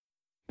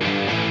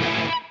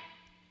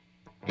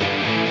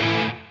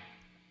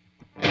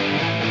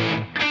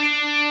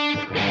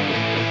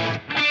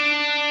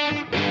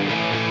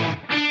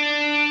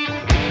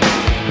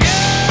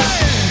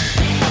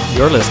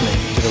You're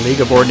listening to the League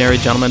of Ordinary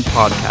Gentlemen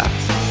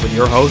podcast with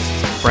your hosts,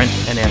 Brent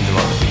and Angelo.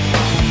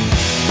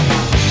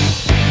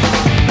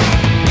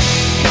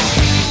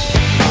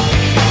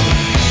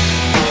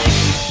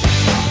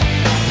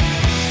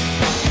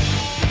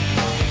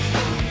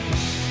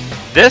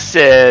 This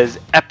is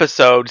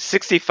episode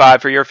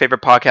 65 for your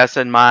favorite podcast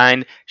and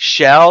mine,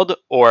 Shelled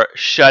or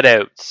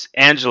Shutouts.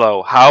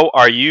 Angelo, how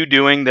are you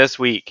doing this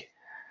week?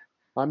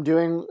 I'm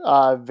doing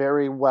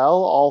very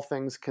well, all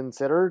things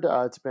considered.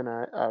 It's been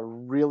a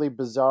really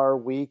bizarre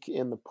week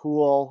in the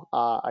pool.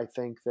 I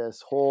think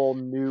this whole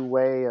new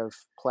way of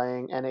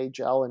playing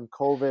NHL and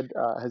COVID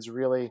has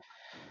really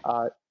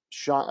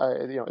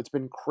it's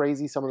been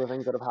crazy, some of the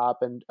things that have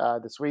happened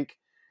this week.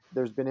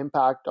 There's been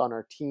impact on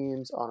our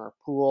teams, on our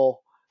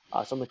pool.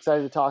 So I'm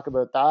excited to talk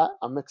about that.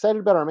 I'm excited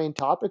about our main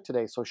topic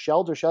today. So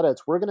shelled or shutouts,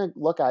 we're going to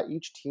look at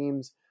each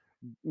team's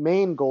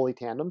main goalie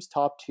tandems,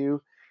 top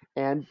two.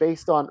 And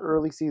based on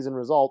early season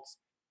results,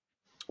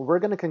 we're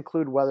going to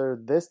conclude whether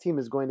this team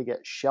is going to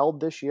get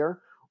shelled this year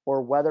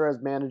or whether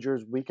as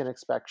managers we can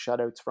expect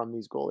shutouts from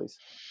these goalies.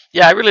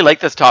 Yeah, I really like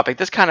this topic.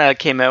 This kind of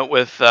came out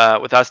with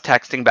us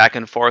texting back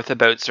and forth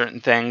about certain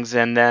things,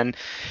 and then,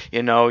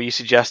 you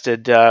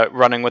suggested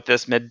running with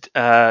this mid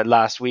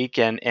last week,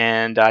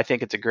 and I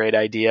think it's a great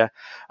idea,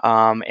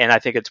 and I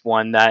think it's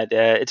one that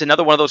it's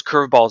another one of those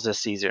curveballs this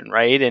season,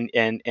 right? And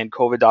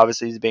COVID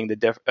obviously is being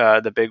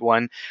the big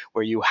one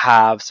where you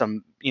have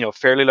some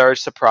fairly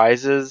large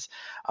surprises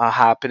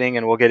happening,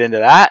 and we'll get into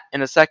that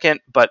in a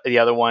second. But the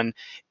other one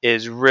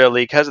is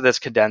really, because of this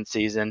condensed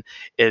season,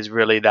 is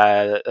really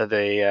the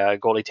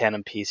goalie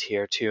tandem piece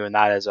here too, and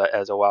that is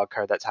a wild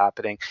card that's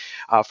happening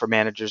for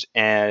managers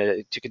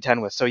and to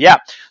contend with. So yeah.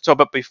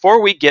 But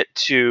before we get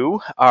to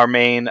our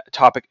main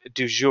topic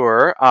du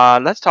jour,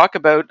 let's talk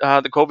about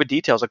the COVID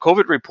details, a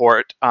COVID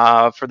report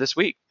for this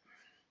week.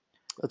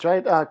 That's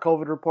right.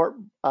 COVID report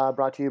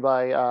brought to you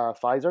by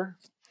Pfizer.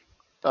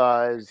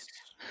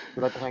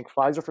 We'd like to thank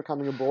Pfizer for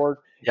coming aboard.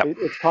 Yep.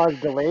 It's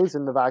caused delays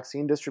in the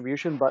vaccine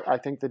distribution, but I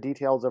think the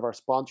details of our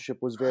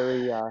sponsorship was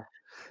very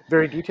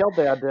detailed.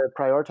 They had to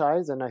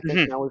prioritize, and I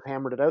think now we've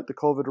hammered it out. The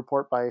COVID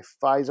report by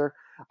Pfizer.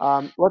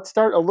 Let's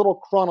start a little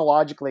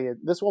chronologically.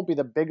 This won't be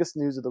the biggest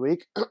news of the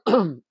week,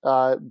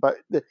 but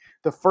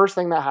the first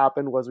thing that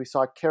happened was we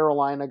saw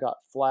Carolina got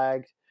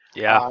flagged.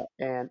 Yeah.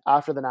 And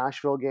after the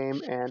Nashville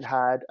game, and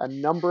had a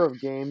number of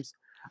games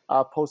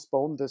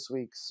postponed this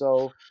week.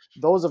 So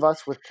those of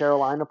us with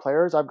Carolina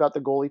players, I've got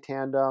the goalie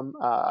tandem.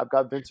 I've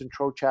got Vincent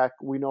Trocheck.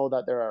 We know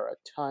that there are a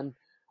ton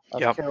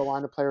of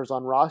Carolina players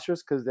on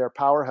rosters because they're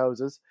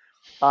powerhouses.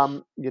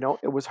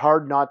 It was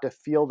hard not to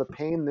feel the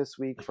pain this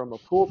week from a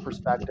pool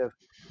perspective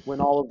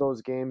when all of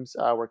those games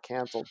were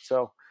canceled.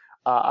 So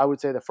I would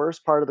say the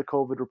first part of the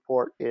COVID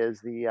report is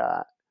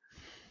the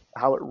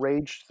how it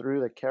raged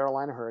through the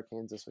Carolina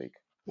Hurricanes this week.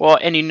 Well,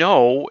 and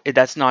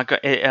that's not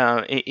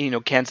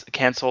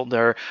canceled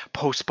or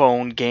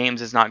postponed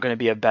games is not going to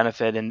be a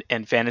benefit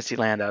in fantasy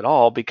land at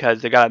all,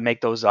 because they got to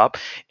make those up,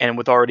 and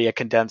with already a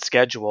condensed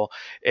schedule,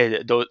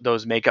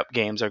 those makeup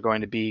games are going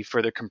to be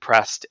further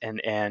compressed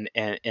and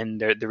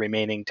the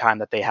remaining time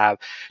that they have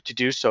to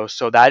do so.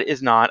 So that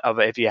is not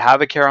if you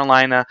have a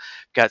Carolina,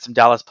 got some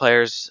Dallas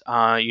players,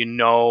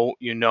 that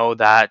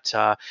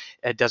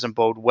it doesn't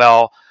bode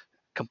well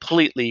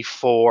completely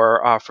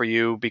for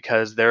you,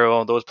 because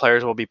those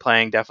players will be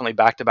playing definitely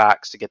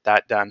back-to-backs to get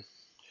that done.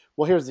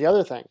 Well, here's the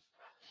other thing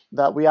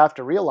that we have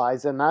to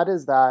realize, and that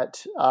is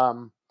that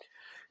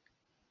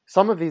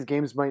some of these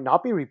games might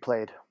not be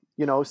replayed.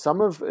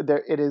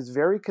 It is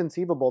very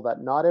conceivable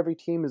that not every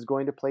team is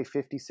going to play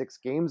 56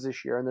 games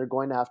this year, and they're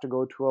going to have to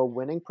go to a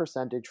winning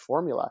percentage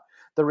formula.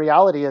 The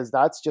reality is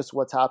that's just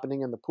what's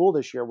happening in the pool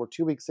this year. We're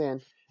 2 weeks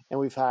in, and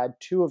we've had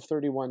 2 of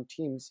 31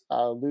 teams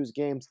lose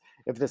games.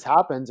 If this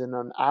happens, and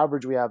on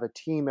average we have a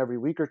team every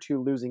week or two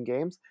losing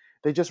games,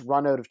 they just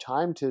run out of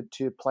time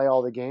to play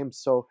all the games.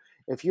 So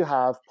if you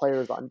have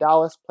players on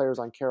Dallas, players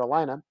on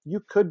Carolina,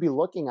 you could be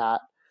looking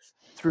at,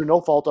 through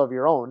no fault of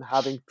your own,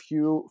 having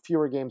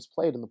fewer games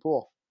played in the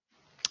pool.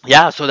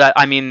 Yeah, so that,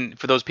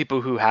 for those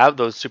people who have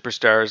those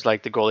superstars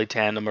like the goalie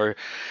tandem or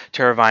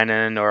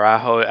Teravainen or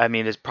Aho,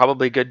 it's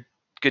probably good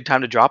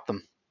time to drop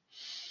them.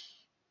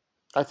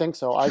 I think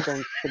so. I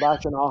think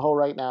Sebastian Aho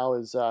right now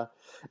is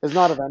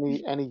not of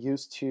any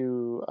use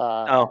to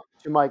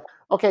Mike.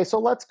 Okay, so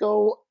let's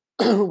go.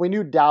 We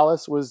knew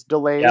Dallas was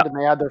delayed, and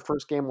they had their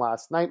first game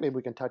last night. Maybe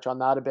we can touch on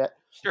that a bit.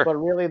 Sure. But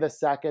really, the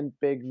second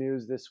big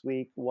news this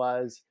week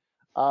was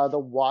the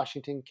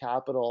Washington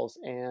Capitals,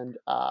 and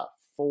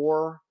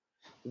 4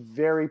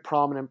 very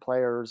prominent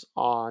players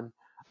on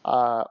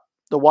the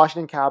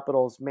Washington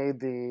Capitals made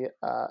the.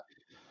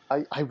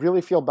 I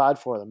really feel bad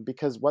for them,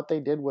 because what they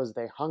did was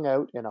they hung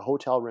out in a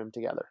hotel room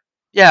together.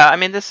 Yeah,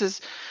 this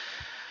is,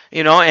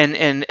 and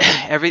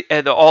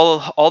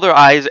all their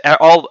eyes,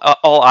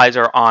 all eyes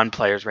are on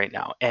players right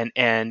now, and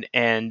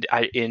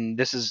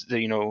this is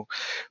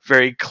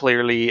very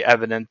clearly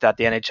evident that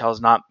the NHL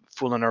is not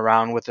fooling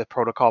around with the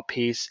protocol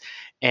piece,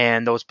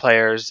 and those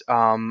players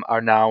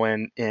are now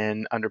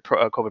in under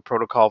COVID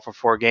protocol for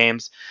 4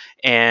 games.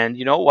 And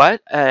you know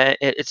what?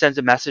 It sends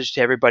a message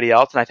to everybody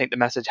else, and I think the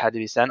message had to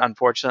be sent.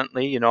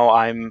 Unfortunately,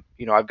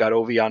 I've got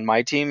Ovi on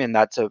my team, and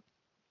that's a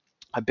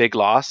big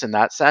loss in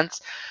that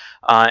sense,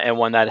 and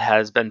one that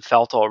has been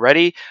felt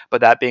already.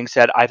 But that being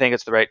said, I think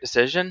it's the right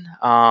decision.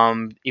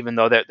 Even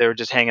though they were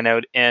just hanging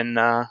out in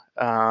the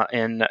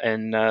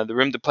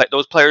room to play,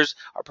 those players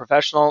are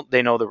professional.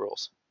 They know the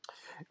rules.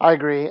 I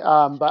agree.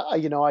 But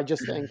I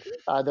just think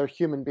they're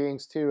human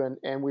beings too,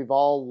 and we've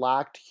all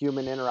lacked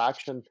human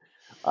interaction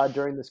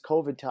during this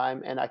COVID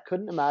time. And I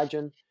couldn't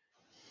imagine,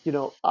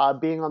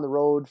 being on the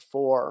road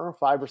for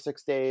 5 or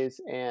 6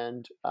 days,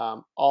 and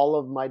all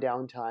of my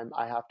downtime,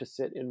 I have to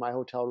sit in my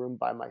hotel room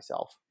by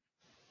myself.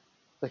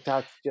 Like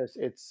that's just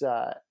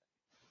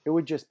it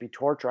would just be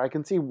torture. I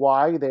can see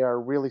why they are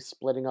really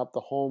splitting up the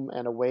home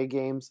and away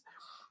games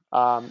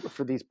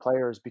for these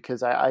players,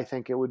 because I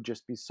think it would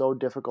just be so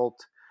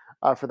difficult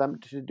for them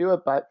to do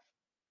it. But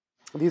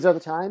these are the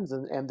times,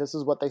 and this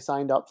is what they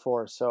signed up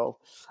for. So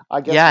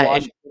I guess Yeah, and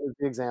Washington is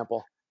the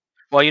example.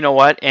 well, you know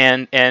what?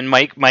 And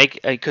Mike,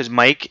 because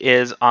Mike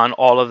is on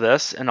all of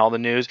this and all the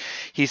news.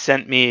 He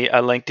sent me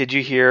a link. Did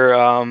you hear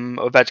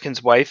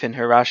Ovechkin's wife and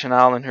her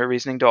rationale and her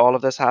reasoning to all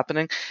of this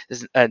happening?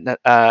 Is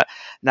Nastya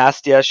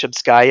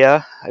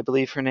Shubskaya, I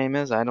believe her name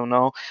is. I don't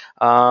know.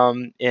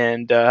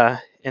 And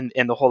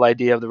the whole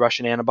idea of the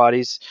Russian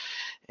antibodies,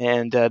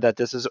 and that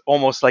this is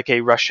almost like a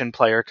Russian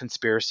player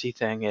conspiracy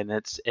thing, and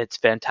it's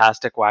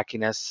fantastic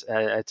wackiness.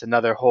 It's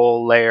another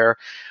whole layer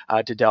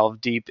to delve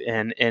deep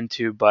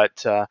into,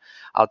 but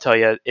I'll tell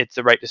you, it's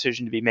the right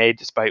decision to be made,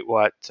 despite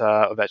what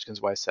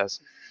Ovechkin's wife says.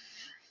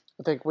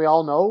 I think we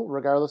all know,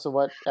 regardless of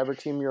whatever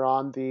team you're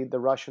on, the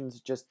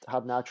Russians just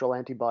have natural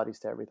antibodies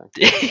to everything.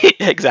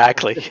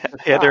 Exactly. It's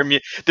Yeah,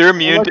 fact. they're I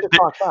immune like to. to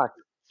talk fact.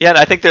 Yeah, and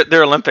I think that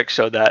their Olympics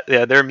showed that.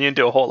 Yeah, they're immune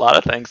to a whole lot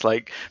of things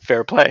like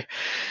fair play.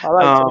 All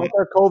right, so Um, that's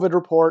our COVID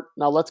report.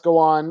 Now let's go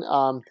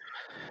on.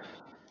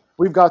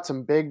 We've got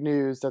some big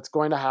news that's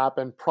going to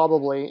happen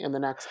probably in the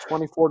next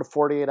 24 to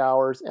 48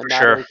 hours, for and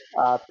that sure.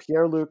 is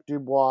Pierre-Luc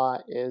Dubois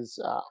is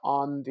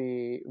on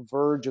the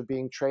verge of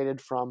being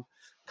traded from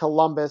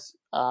Columbus.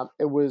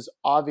 It was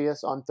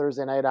obvious on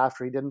Thursday night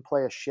after he didn't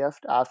play a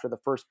shift after the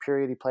first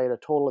period. He played a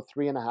total of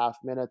 3.5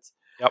 minutes.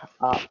 Yep.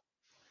 Uh,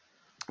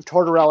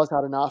 Tortorella's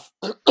had enough.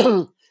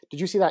 Did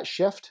you see that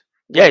shift?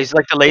 Yeah, What? he's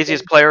like the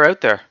laziest player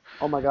out there.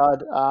 Oh my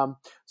God.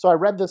 So I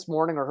read this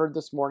morning or heard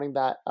this morning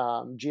that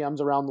GMs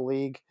around the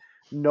league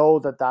know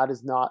that that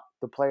is not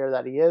the player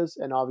that he is,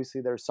 and obviously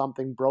there's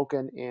something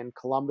broken in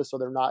Columbus, so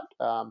they're not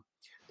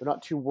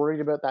too worried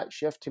about that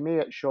shift. To me,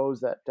 it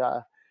shows that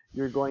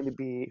you're going to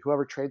be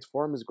whoever trades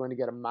for him is going to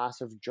get a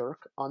massive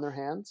jerk on their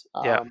hands.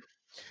 Yeah.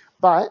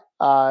 But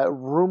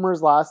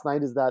rumors last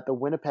night is that the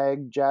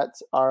Winnipeg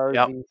Jets are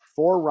Yep. the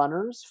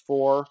forerunners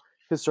for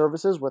his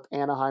services, with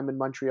Anaheim and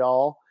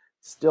Montreal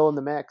still in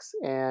the mix,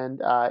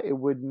 and it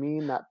would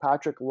mean that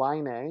Patrick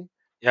Laine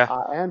Yeah.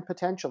 and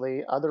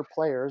potentially other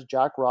players,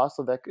 Jack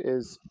Roslovic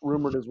is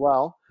rumored as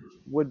well,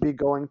 would be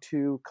going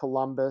to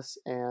Columbus,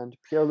 and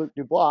Pierre-Luc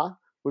Dubois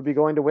would be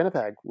going to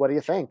Winnipeg. What do you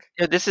think?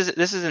 Yeah, this is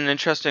an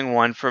interesting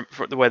one for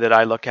the way that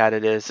I look at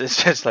it is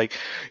it's just like,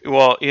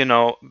 well,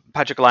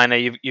 Patrick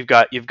Laine, you've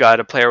got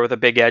a player with a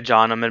big edge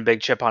on him and a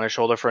big chip on his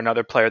shoulder for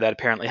another player that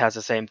apparently has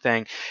the same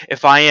thing.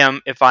 If I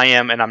am,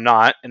 and I'm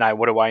not, and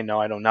what do I know?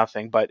 I know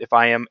nothing. But if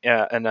I am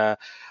an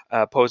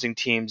opposing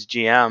team's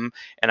GM,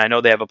 and I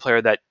know they have a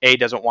player that A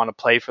doesn't want to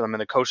play for them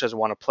and the coach doesn't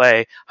want to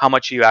play, how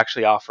much are you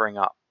actually offering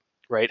up?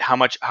 Right?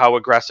 How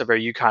aggressive are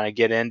you kind of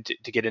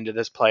to get into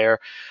this player?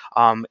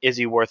 Is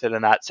he worth it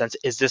in that sense?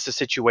 Is this a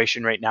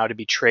situation right now to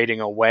be trading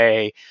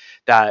away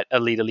that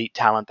elite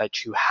talent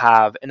that you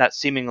have and that's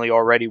seemingly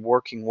already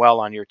working well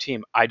on your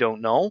team? I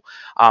don't know.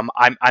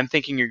 I'm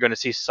thinking you're going to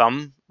see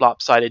some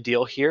lopsided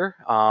deal here.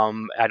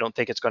 I don't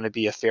think it's going to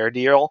be a fair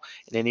deal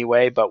in any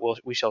way, but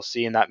we shall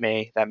see, and that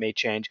may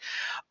change.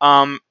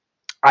 Um,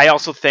 I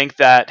also think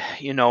that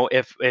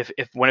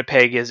if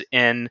Winnipeg is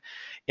in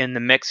the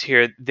mix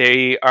here,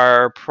 they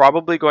are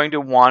probably going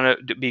to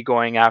want to be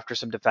going after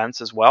some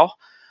defense as well,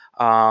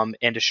 and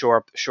to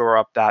shore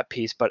up that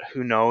piece. But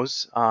who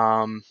knows?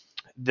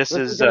 This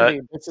is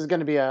This is going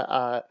to be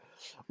a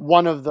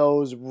one of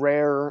those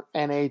rare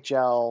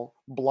NHL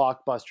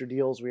blockbuster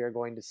deals we are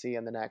going to see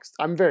in the next.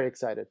 I'm very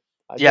excited.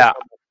 Just yeah,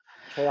 from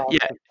a chaos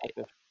yeah.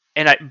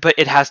 perspective. But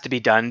it has to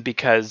be done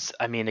because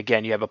I mean,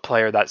 again, you have a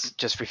player that's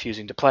just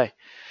refusing to play,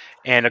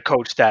 and a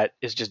coach that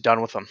is just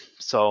done with them.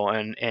 So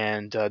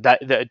that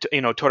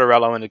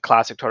Tortorella in a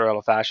classic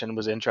Tortorella fashion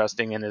was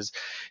interesting in his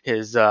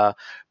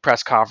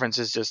press conference.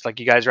 Is just like,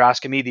 you guys are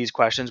asking me these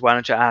questions, why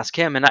don't you ask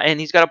him? And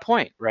he's got a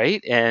point,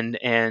 right? And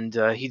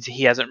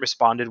he hasn't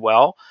responded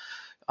well,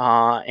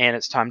 and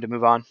it's time to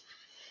move on.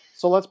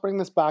 So let's bring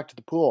this back to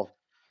the pool.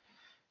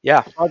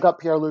 Yeah. I got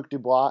Pierre-Luc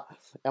Dubois.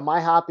 Am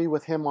I happy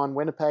with him on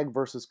Winnipeg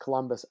versus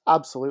Columbus?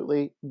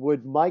 Absolutely.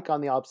 Would Mike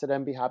on the opposite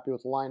end be happy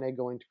with Laine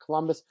going to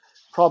Columbus?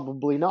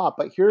 Probably not.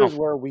 But Oh, here's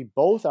where we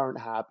both aren't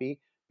happy,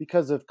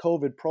 because of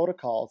COVID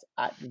protocols,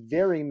 at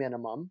very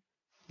minimum,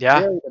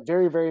 Yeah.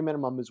 very, very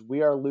minimum, is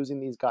we are losing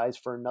these guys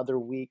for another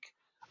week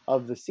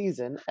of the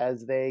season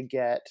as they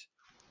get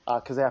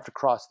because they have to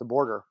cross the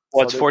border.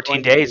 Well, So it's there's 14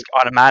 going to days be,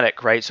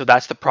 automatic, right? So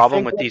that's the I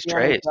problem think with with these the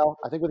trades. NHL,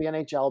 I think with the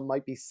NHL it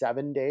might be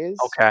 7 days,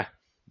 Okay.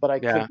 but I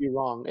Yeah. could be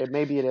wrong.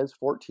 Maybe it is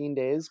 14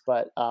 days,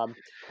 but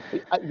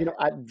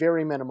at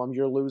very minimum,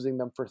 you're losing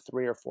them for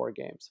 3 or 4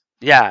 games.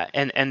 Yeah,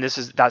 and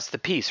that's the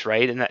piece,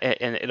 right? And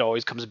it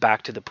always comes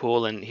back to the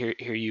pool. And here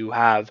you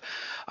have,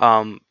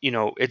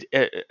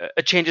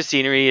 a change of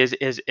scenery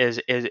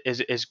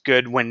is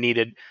good when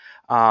needed,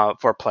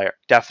 for a player,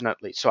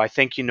 definitely. So I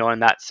think, in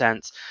that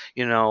sense,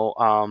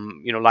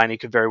 Liney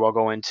could very well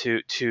go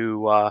into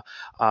to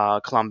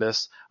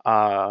Columbus,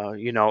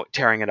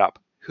 tearing it up.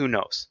 Who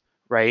knows?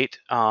 Right.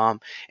 And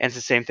it's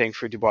the same thing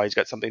for Dubois. He's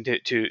got something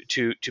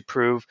to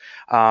prove.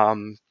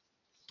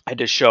 I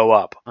just show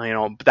up.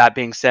 But that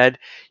being said,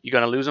 you're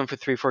going to lose them for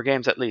 3, 4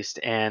 games at least.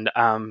 And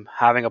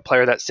having a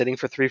player that's sitting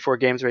for 3, 4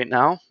 games right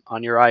now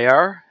on your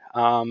IR,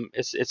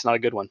 it's not a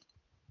good one.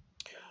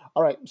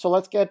 All right, so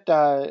let's get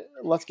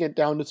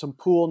down to some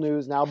pool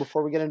news now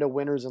before we get into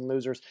winners and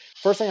losers.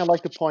 First thing I'd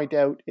like to point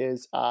out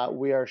is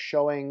we are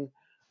showing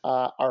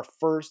our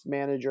first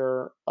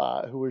manager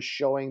who is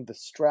showing the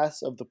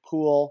stress of the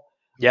pool,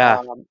 Yeah,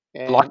 um,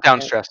 and, lockdown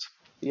and stress.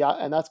 yeah,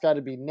 and that's got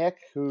to be Nick,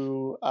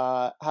 who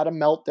had a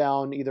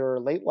meltdown either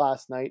late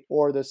last night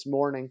or this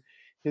morning.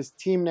 His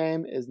team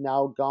name is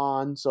now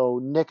gone, so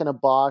Nick in a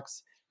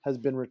Box has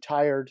been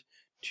retired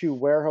to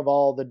Where Have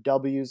All the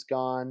W's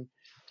Gone?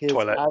 His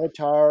Toilet.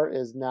 avatar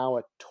is now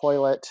a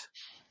toilet.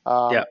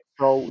 Yeah.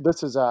 So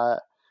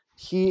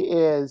he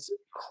is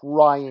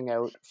crying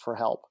out for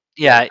help right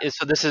Yeah, now.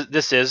 so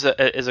this is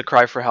a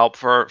cry for help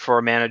for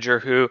a manager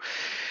who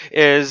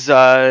is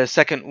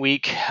second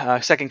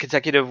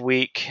consecutive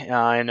week.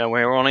 I know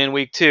we're only in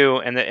week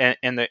two, and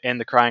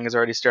the crying has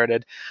already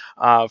started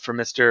for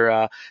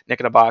Mister Nick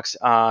in a Box.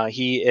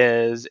 He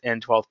is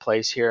in 12th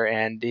place here,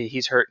 and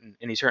he's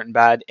hurting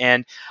bad.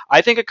 And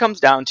I think it comes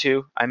down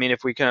to, I mean,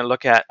 if we can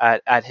look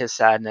at his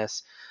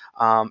sadness,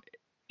 um,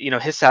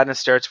 his sadness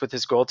starts with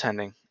his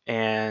goaltending,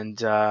 and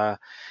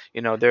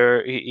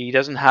there he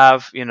doesn't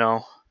have.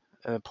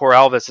 Poor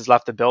Elvis has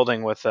left the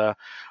building with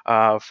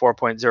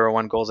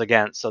 4.01 goals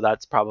against, so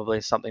that's probably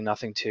something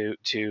nothing to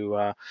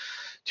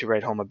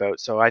write home about.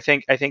 So I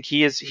think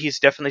he's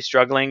definitely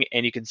struggling,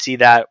 and you can see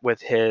that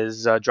with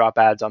his drop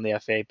ads on the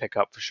FA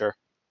pickup for sure.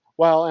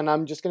 Well, and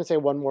I'm just going to say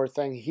one more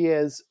thing. He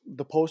is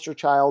the poster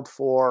child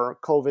for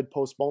COVID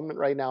postponement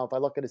right now. If I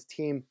look at his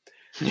team,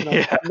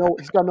 Yeah,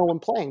 he's got no one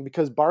playing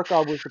because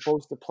Barkov was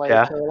supposed to play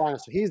yeah, Carolina,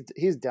 so he's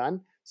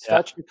done.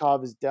 yeah,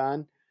 Svechnikov is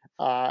done.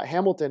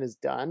 Hamilton is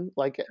done.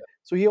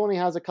 So he only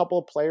has a couple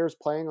of players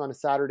playing on a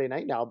Saturday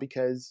night now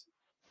because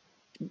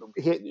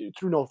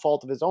through no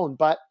fault of his own.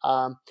 But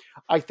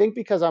I think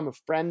because I'm a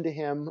friend to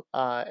him,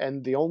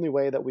 and the only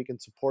way that we can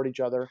support each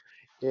other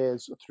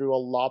is through a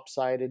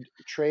lopsided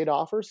trade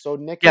offer. So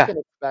Nick, you yeah. can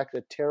expect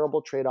a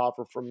terrible trade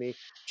offer from me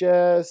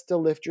just to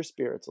lift your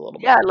spirits a little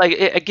bit. Yeah, like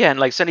again,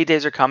 like sunny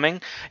days are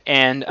coming,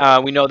 and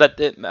we know that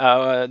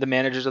the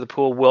managers of the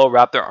pool will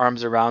wrap their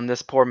arms around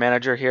this poor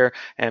manager here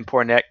and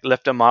poor Nick,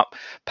 lift him up,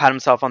 pat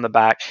himself on the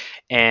back,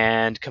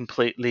 and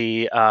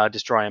completely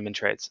destroy him in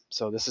trades.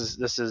 So this is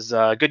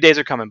good days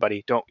are coming,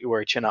 buddy. Don't you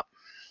worry, chin up.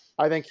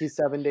 I think he's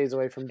 7 days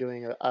away from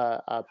doing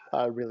a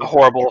really bad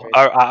Horrible.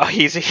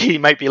 trade. He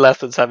might be less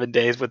than 7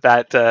 days with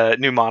that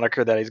new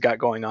moniker that he's got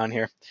going on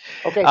here.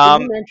 Okay, so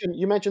Um,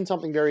 you mentioned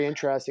something very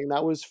interesting.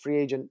 That was free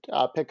agent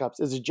pickups.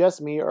 Is it just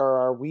me, or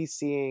are we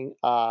seeing,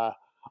 I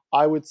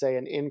would say,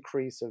 an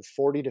increase of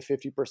 40 to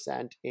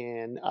 50%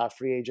 in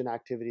free agent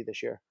activity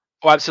this year?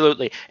 Oh,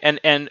 absolutely. And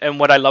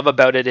what I love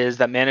about it is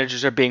that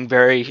managers are being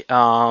very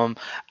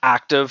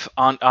active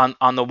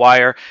on the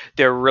wire.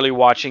 They're really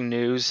watching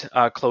news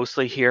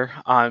closely here.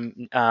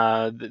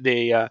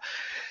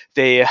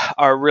 They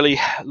are really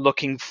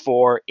looking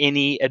for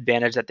any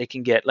advantage that they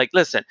can get. Like,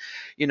 listen,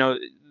 you know,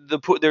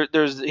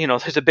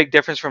 there's a big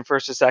difference from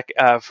first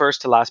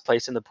to last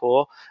place in the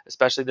pool,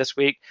 especially this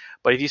week.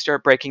 But if you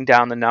start breaking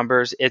down the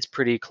numbers, it's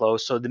pretty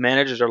close. So the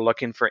managers are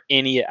looking for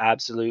any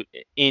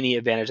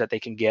advantage that they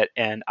can get,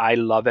 and I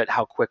love it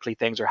how quickly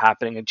things are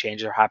happening and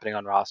changes are happening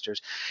on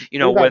rosters.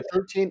 With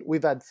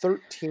We've had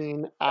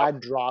 13 ad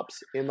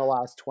drops in the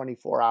last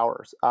 24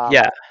 hours.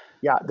 yeah,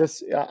 Yeah,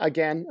 this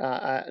again,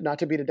 not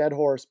to beat a dead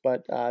horse,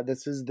 but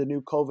this is the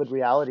new COVID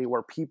reality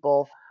where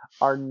people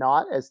are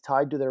not as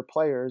tied to their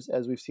players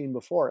as we've seen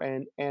before,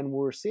 and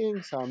we're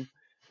seeing some,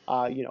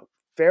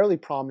 fairly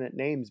prominent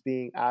names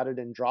being added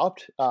and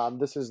dropped.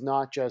 This is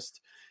not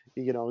just,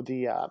 these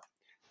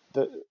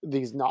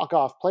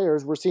knockoff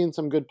players. We're seeing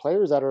some good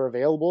players that are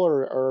available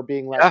or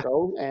being let yeah.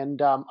 go,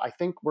 and I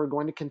think we're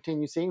going to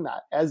continue seeing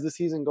that as the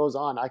season goes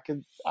on. I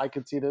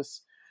could see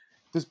this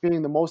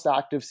being the most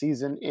active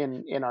season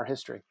in our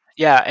history.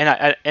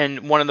 Yeah,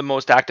 and one of the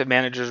most active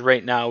managers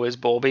right now is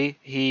Bolby.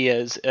 He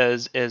is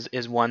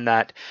one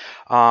that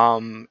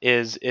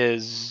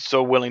is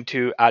so willing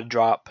to add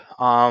drop.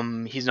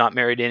 He's not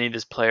married to any of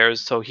his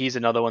players, so he's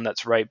another one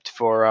that's ripe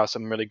for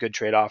some really good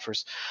trade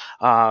offers.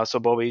 So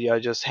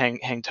Bolby, just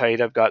hang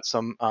tight. I got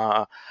some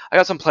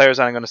players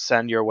that I'm going to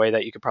send your way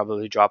that you could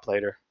probably drop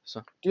later.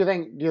 So. Do you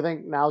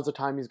think now's the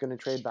time he's going to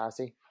trade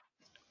Bassey?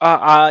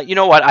 You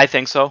know what? I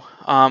think so.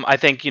 I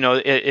think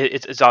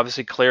it's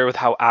obviously clear with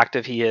how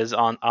active he is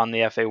on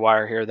the FA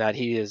wire here that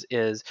he is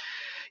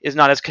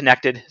not as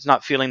connected. He's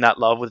not feeling that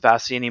love with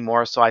Vasi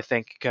anymore. So I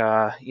think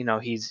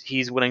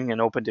he's willing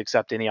and open to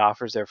accept any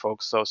offers there,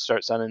 folks. So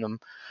start sending them,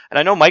 and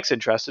I know Mike's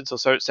interested. So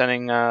start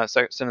sending them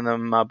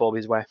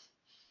Bolby's way.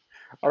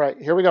 All right,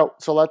 here we go.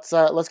 So let's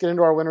get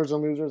into our winners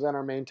and losers and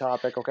our main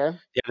topic. Okay.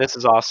 Yeah, this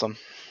is awesome.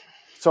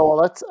 So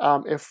let's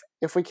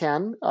if we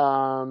can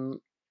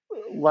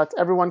let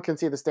everyone can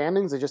see the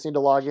standings. They just need to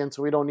log in,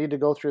 so we don't need to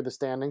go through the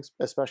standings,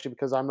 especially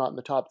because I'm not in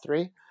the top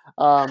three.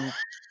 Um,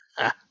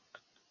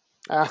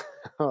 uh,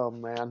 oh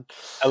man,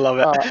 I love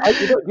it.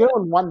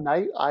 in one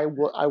night I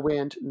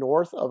went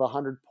north of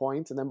 100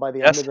 points, and then by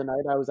the end Yes. of the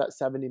night I was at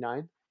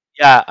 79.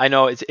 Yeah, I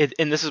know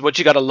and this is what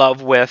you got to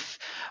love with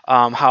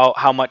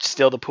how much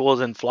still the pool is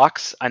in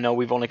flux. I know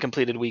we've only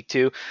completed week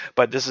 2,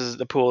 but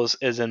the pool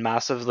is in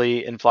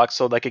massively in flux.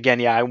 So like again,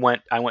 yeah, I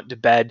went to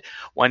bed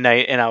one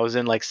night and I was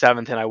in like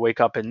 7th, and I wake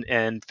up in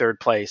 3rd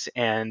place,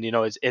 and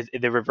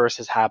the reverse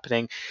is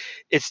happening.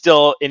 It's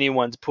still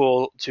anyone's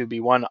pool to be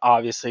won,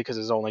 obviously, because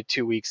there's only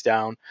 2 weeks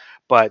down,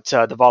 but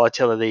the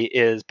volatility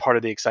is part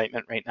of the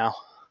excitement right now.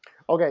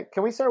 Okay,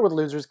 can we start with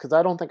losers because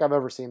I don't think I've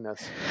ever seen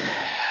this.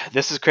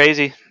 This is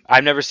crazy.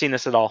 I've never seen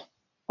this at all.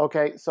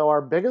 Okay, so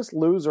our biggest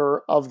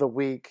loser of the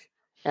week,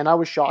 and I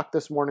was shocked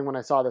this morning when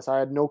I saw this. I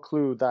had no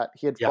clue that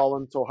he had Yeah.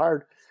 fallen so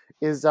hard.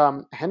 Is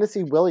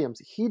Hennessy Williams?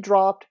 He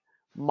dropped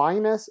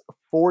minus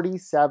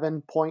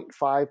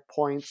 47.5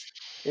 points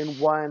in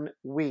 1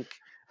 week.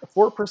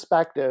 For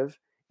perspective,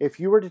 if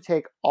you were to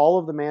take all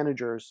of the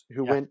managers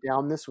who Yeah. went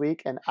down this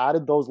week and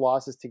added those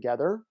losses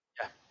together,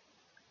 Yeah.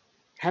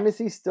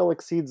 Hennessy still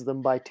exceeds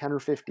them by 10 or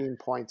 15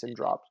 points in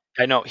drops.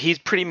 I know he's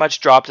pretty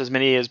much dropped as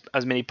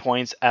many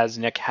points as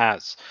Nick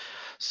has.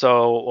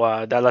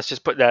 So that let's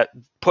just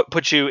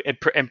put you in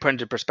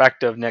into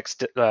perspective. Nick's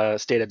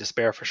state of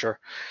despair for sure.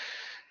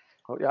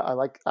 Oh yeah, I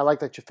like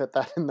that you fit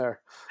that in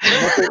there.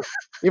 Nick,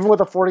 even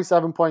with a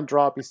 47-point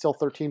drop, he's still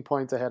 13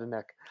 points ahead of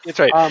Nick. That's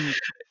right. Um,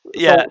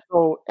 Yeah,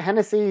 so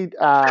Hennessy,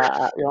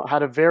 had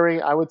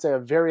I would say, a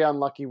very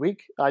unlucky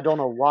week. I don't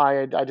know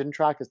why I didn't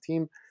track his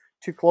team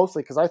too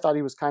closely because I thought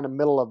he was kind of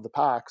middle of the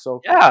pack. So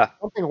yeah.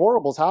 something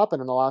horrible's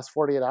happened in the last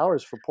 48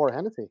 hours for poor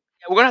Hennessy.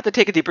 We're gonna have to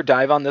take a deeper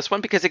dive on this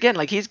one because again,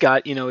 like he's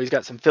got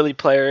some Philly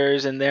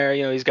players in there.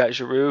 He's got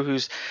Giroux,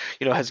 who's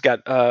has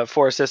got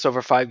 4 assists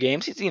over 5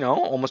 games. He's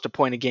almost a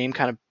point a game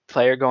kind of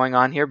player going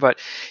on here, but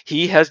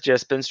he has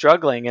just been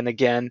struggling. And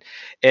again,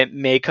 it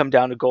may come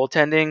down to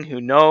goaltending.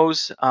 Who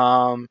knows?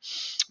 Yeah,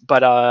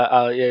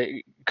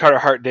 Carter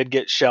Hart did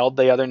get shelled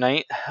the other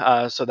night,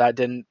 so that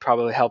didn't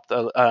probably help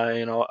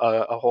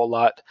a whole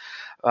lot.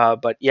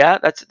 But yeah,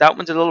 that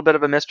one's a little bit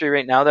of a mystery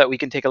right now that we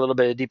can take a little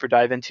bit of deeper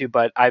dive into.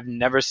 But I've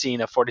never seen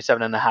a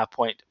 47.5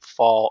 point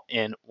fall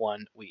in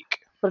 1 week.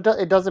 But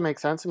it doesn't make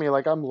sense to me.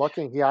 Like I'm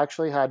looking, he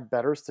actually had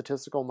better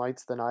statistical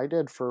nights than I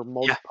did for Yeah,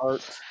 most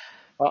parts.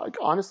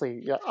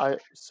 Honestly, yeah.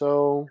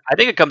 So I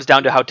think it comes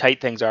down to how tight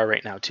things are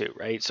right now too,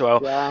 right? So,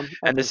 yeah, I and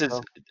think this is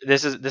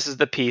so.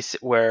 the piece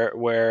where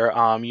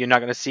you're not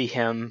going to see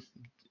him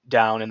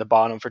down in the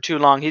bottom for too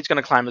long. He's going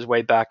to climb his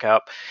way back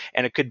up,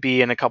 and it could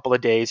be in a couple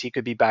of days he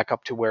could be back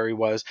up to where he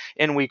was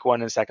in week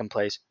 1 in 2nd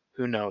place.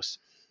 Who knows?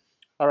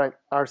 All right,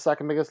 our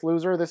second biggest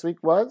loser this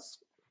week was.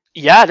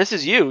 Yeah, this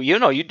is you.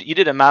 You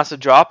did a massive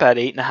drop at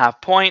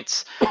 8.5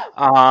 points.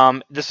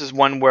 This is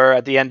one where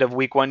at the end of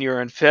week 1 you're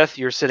in 5th.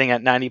 You're sitting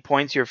at 90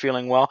 points. You're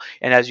feeling well,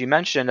 and as you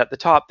mentioned at the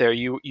top there,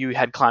 you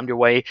had climbed your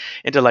way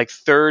into like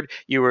 3rd.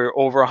 You were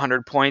over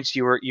 100 points.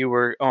 You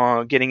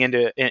were getting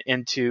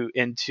into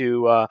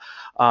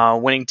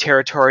winning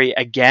territory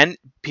again.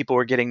 People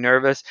were getting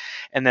nervous,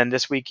 and then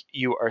this week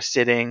you are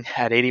sitting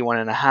at 81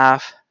 and a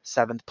half,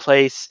 7th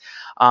place,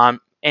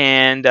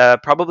 and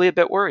probably a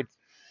bit worried.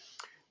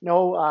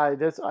 No,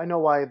 this I know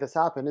why this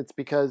happened. It's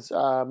because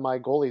my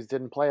goalies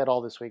didn't play at all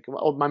this week.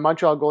 Well, my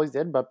Montreal goalies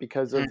did, but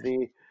because of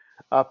the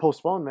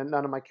postponement,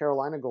 none of my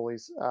Carolina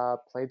goalies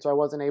played, so I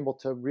wasn't able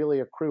to really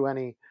accrue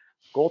any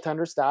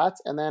goaltender stats.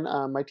 And then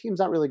my team's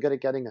not really good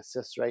at getting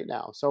assists right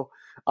now. So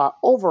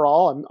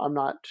overall, I'm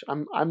not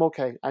I'm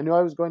okay. I knew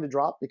I was going to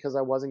drop because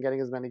I wasn't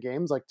getting as many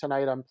games. Like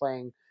tonight, I'm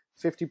playing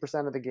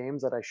 50% of the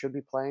games that I should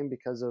be playing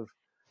because of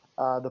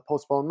the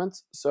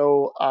postponements.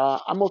 So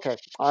I'm okay.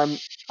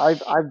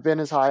 I've been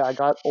as high. I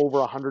got over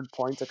 100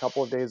 points a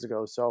couple of days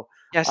ago. So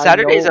Yeah, I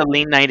Saturday is know a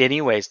lean night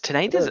anyways.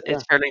 Tonight it is is. is Yeah,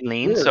 fairly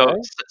lean, weird, so eh?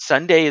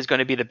 Sunday is going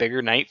to be the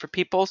bigger night for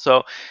people.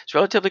 So it's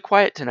relatively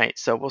quiet tonight.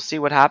 So we'll see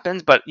what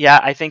happens. But yeah,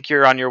 I think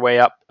you're on your way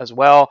up as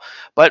well.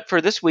 But for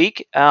this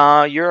week,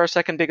 you're our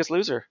second biggest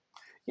loser.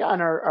 Yeah,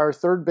 and our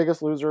third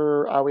biggest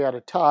loser, we had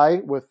a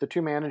tie with the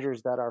two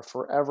managers that are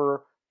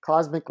forever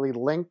cosmically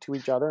linked to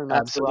each other, and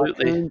that's the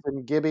Absolutely. Raccoons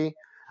and Gibby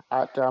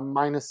at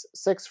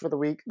 -6 for the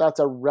week. That's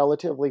a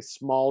relatively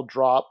small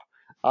drop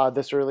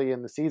this early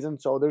in the season,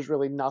 so there's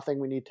really nothing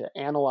we need to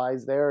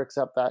analyze there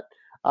except that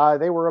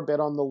they were a bit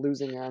on the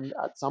losing end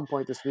at some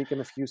point this week in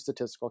a few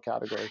statistical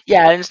categories.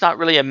 Yeah, and it's not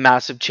really a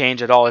massive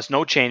change at all. It's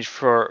no change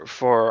for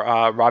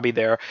Robbie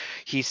there.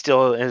 He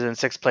still is in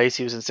sixth place.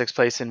 He was in sixth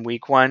place in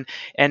week one,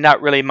 and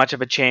not really much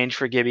of a change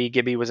for Gibby.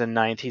 Gibby was in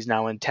ninth. He's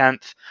now in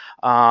 10th.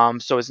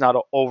 So it's not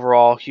an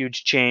overall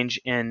huge change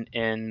in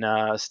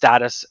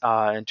status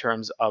in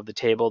terms of the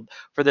table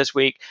for this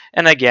week.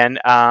 And again,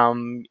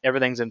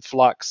 everything's in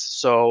flux.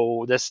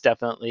 So this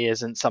definitely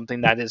isn't something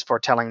that is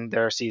foretelling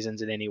their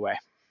seasons in any way.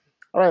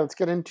 All right, let's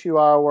get into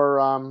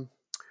our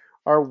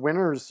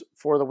winners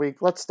for the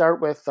week. Let's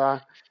start with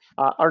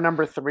our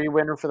number three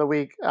winner for the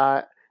week.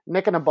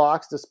 Nick in a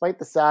Box, despite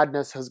the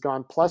sadness, has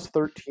gone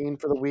 +13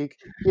 for the week.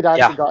 He'd Yeah,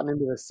 actually gotten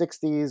into the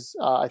 60s.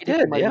 I he think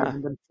he did. might have Yeah,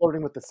 even been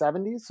flirting with the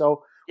 70s.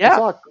 So we yeah.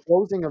 saw a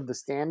closing of the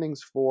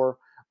standings for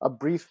a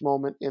brief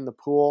moment in the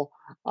pool.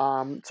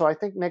 So I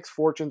think Nick's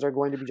fortunes are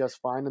going to be just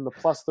fine, and the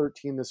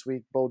 +13 this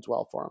week bodes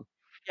well for him.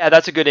 Yeah,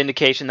 that's a good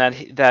indication that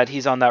that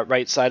he's on that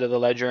right side of the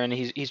ledger, and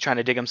he's trying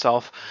to dig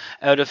himself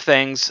out of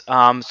things.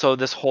 So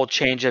this whole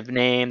change of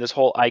name, this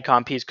whole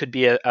icon piece, could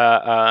be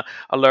a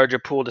larger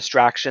pool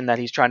distraction that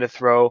he's trying to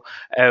throw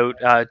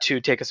out to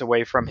take us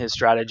away from his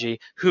strategy.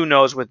 Who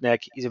knows with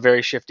Nick? He's a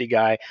very shifty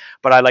guy,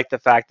 but I like the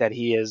fact that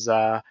he has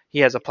a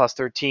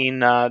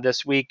 +13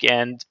 this week,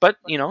 and but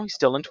he's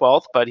still in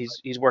 12th, but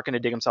he's working to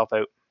dig himself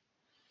out.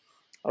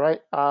 All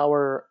right.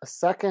 Our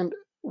second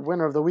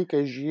winner of the week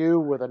is you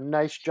with a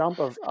nice jump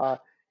of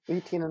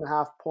 18 and a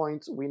half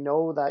points. We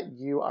know that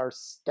you are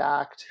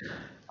stacked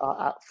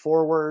at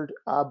forward,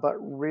 but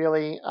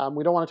really,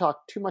 we don't want to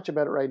talk too much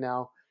about it right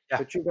now. Yeah.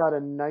 But you got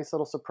a nice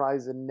little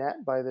surprise in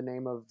net by the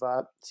name of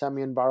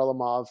Semyon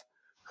Varlamov,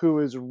 who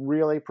is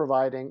really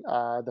providing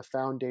the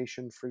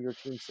foundation for your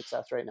team's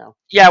success right now.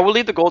 Yeah, we'll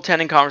leave the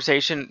goaltending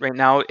conversation right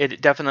now.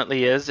 It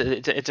definitely is.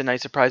 It's a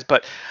nice surprise,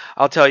 but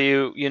I'll tell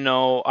you,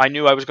 I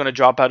knew I was going to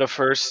drop out of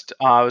first.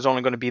 I was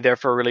only going to be there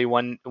for really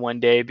one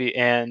day,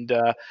 and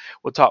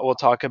we'll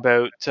talk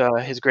about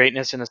his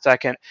greatness in a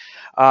second.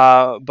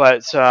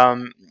 But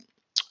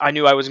I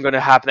knew I wasn't going to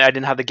happen. I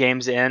didn't have the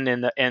games in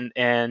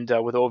and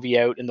with Ovi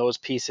out and those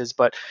pieces,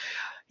 but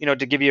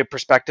to give you a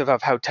perspective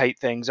of how tight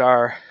things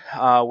are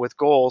with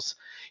goals,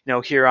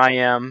 here I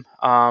am,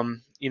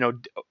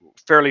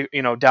 fairly,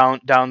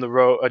 down the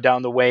road,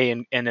 down the way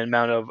in an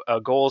amount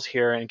of goals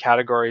here in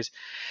categories.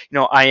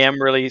 I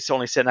am really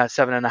only sitting at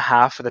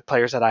 7.5 for the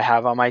players that I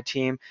have on my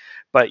team,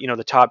 but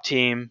the top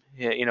team,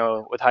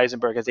 with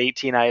Heisenberg has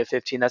 18, I have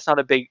 15. That's not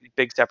a big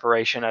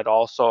separation at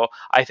all. So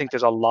I think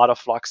there's a lot of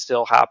flux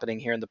still happening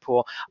here in the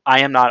pool. I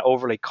am not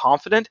overly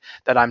confident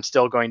that I'm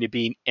still going to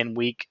be in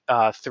week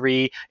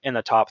 3 in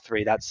the top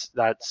 3. That's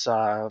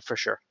for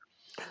sure.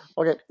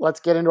 Okay, let's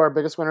get into our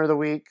biggest winner of the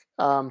week.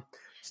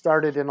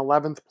 Started in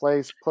 11th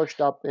place, pushed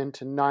up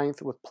into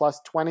ninth with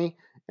 +20,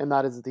 and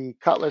that is the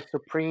Cutlass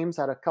Supremes.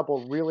 Had a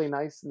couple really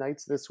nice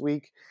nights this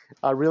week.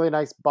 A really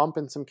nice bump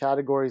in some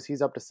categories.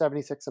 He's up to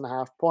 76 and a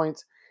half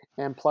points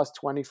and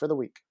 +20 for the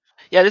week.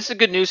 Yeah, this is a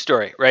good news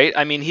story, right?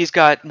 I mean, he's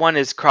got one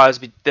is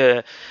Crosby.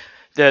 The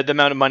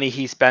amount of money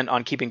he spent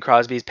on keeping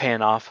Crosby is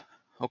paying off.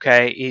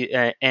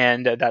 Okay,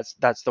 and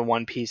that's the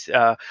one piece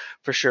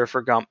for sure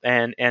for Gump,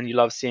 and you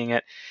love seeing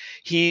it.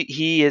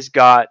 He has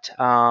got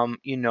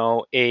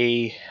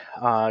a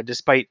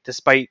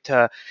despite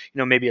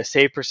maybe a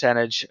save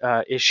percentage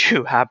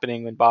issue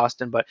happening in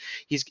Boston, but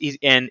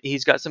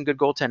he's got some good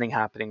goaltending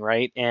happening,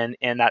 right? And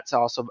that's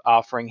also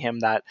offering him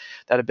that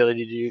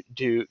ability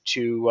to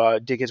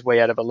dig his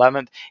way out of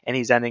 11th, and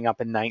he's ending up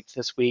in ninth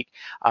this week.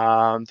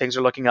 Things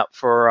are looking up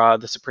for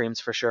the Supremes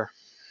for sure.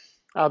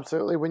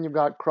 Absolutely. When you've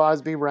got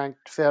Crosby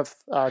ranked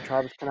fifth,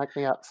 Travis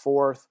Konechny at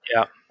fourth,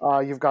 Yeah.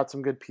 you've got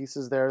some good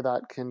pieces there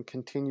that can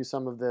continue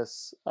some of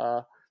this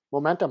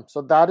momentum.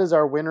 So that is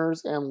our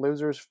winners and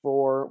losers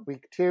for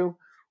week two.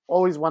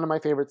 Always one of my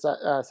favorite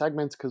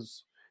segments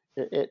because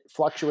it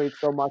fluctuates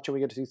so much and we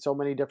get to see so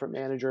many different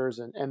managers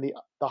and the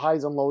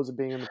highs and lows of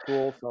being in the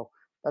pool. So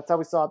that's how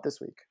we saw it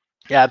this week.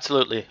 Yeah,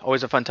 absolutely.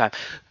 Always a fun time.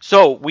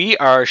 So we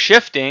are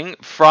shifting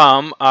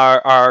from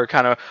our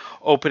kind of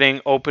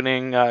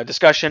opening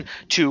discussion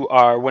to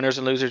our winners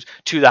and losers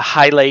to the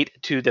highlight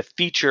to the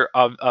feature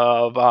of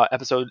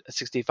episode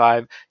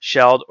 65,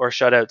 shelled or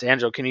shutouts.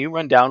 Angelo, can you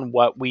run down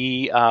what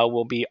we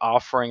will be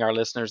offering our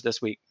listeners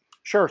this week?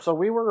 Sure. So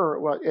we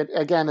were, well,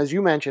 again, as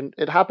you mentioned,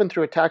 it happened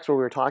through a text where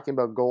we were talking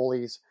about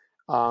goalies,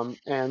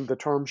 and the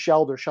term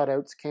shelled or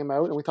shutouts came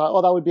out, and we thought,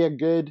 oh, that would be a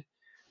good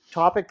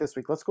topic this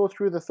week. Let's go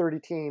through the 30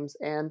 teams,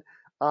 and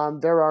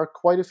there are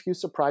quite a few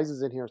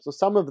surprises in here. So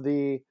some of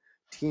the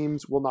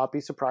teams will not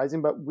be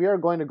surprising, but we are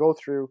going to go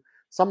through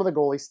some of the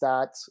goalie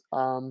stats,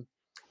 and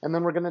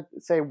then we're going to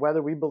say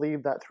whether we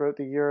believe that throughout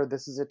the year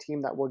this is a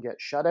team that will get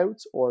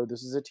shutouts or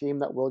this is a team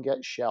that will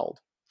get shelled.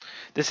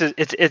 This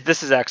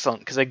is excellent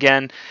because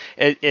again,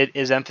 it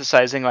is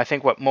emphasizing I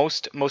think what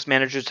most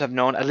managers have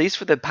known at least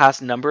for the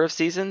past number of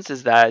seasons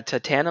is that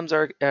tandems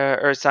are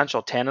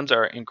essential. Tandems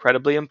are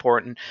incredibly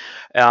important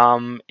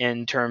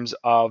in terms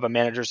of a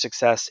manager's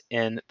success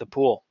in the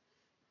pool.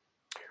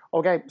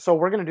 Okay, so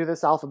we're going to do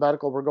this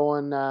alphabetical. We're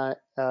going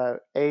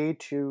A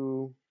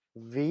to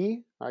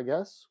V, I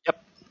guess.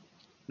 Yep.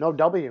 No,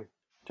 W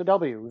to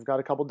W. We've got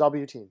a couple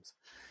W teams.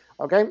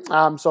 Okay,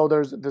 so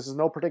this is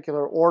no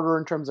particular order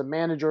in terms of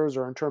managers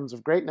or in terms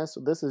of greatness. So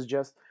this is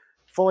just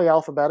fully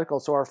alphabetical.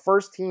 So our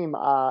first team,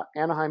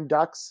 Anaheim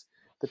Ducks,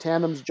 the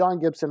tandems, John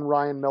Gibson,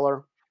 Ryan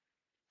Miller.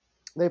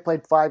 They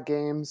played 5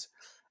 games,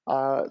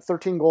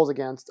 13 goals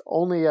against,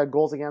 only a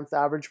goals against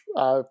average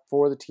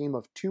for the team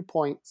of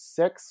 2.6.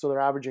 So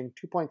they're averaging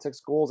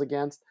 2.6 goals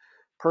against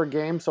per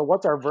game. So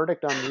what's our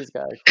verdict on these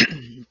guys?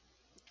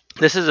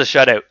 This is a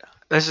shutout.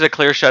 This is a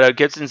clear shutout.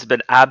 Gibson's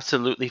been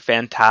absolutely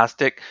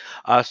fantastic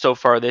so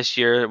far this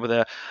year with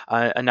a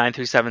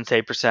 937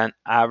 save percent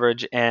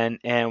average and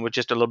with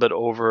just a little bit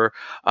over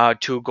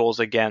 2 goals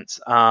against.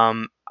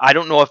 I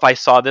don't know if I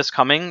saw this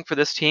coming for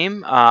this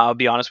team. I'll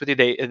be honest with you.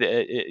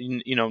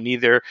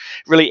 Neither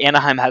really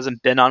Anaheim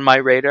hasn't been on my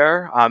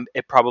radar.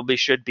 It probably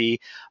should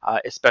be,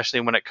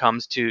 especially when it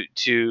comes to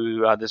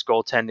this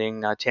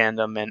goaltending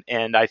tandem.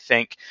 And I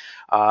think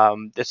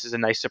this is a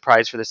nice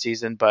surprise for the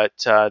season,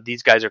 but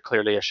these guys are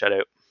clearly a shutout.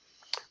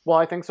 Well,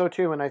 I think so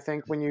too. And I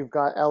think when you've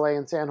got LA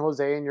and San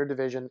Jose in your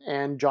division,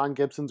 and John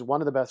Gibson's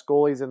one of the best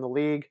goalies in the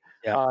league,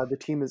 Yeah. the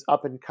team is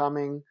up and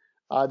coming.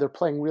 They're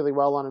playing really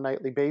well on a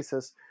nightly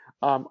basis.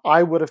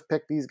 I would have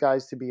picked these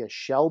guys to be a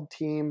shelled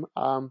team,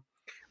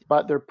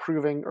 but they're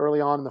proving early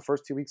on in the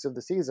first 2 weeks of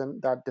the season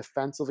that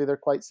defensively they're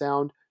quite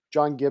sound.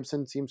 John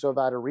Gibson seems to have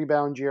had a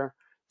rebound year.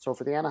 So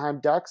for the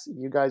Anaheim Ducks,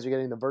 you guys are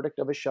getting the verdict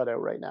of a shutout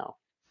right now.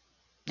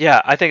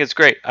 Yeah, I think it's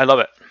great. I love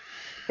it.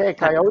 Okay,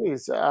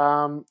 Coyotes.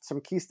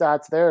 Some key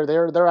stats there.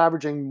 They're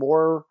averaging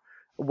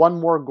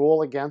one more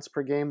goal against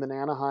per game than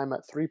Anaheim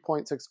at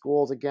 3.6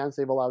 goals against.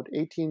 They've allowed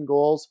 18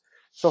 goals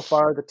so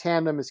far. The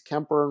tandem is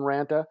Kemper and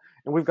Ranta,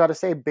 and we've got to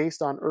say,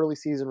 based on early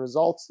season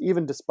results,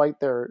 even despite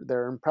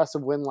their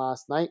impressive win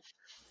last night,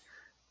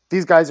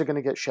 these guys are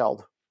going to get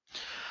shelled.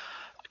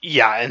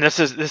 Yeah, and this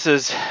is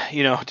just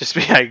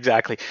yeah,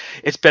 exactly.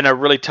 It's been a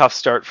really tough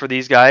start for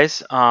these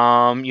guys.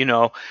 Darcy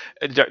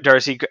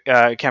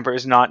Kemper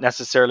is not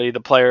necessarily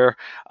the player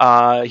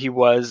he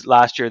was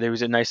last year. There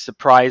was a nice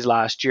surprise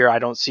last year. I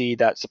don't see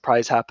that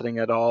surprise happening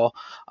at all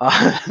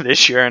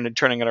this year and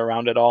turning it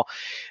around at all.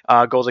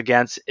 Goals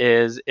against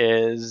is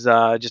just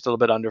a little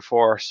bit under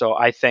 4. So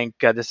I think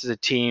this is a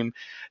team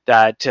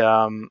that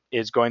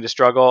is going to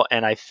struggle,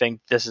 and I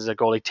think this is a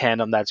goalie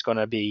tandem that's going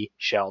to be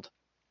shelled.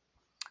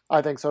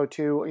 I think so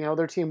too.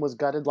 Their team was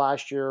gutted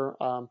last year.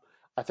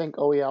 I think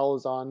OEL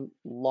is on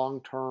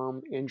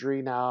long-term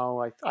injury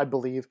now. I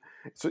believe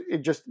so.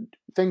 It just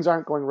things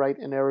aren't going right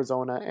in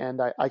Arizona, and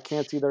I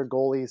can't see their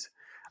goalies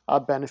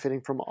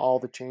benefiting from all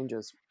the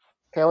changes.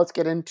 Okay, let's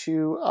get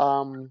into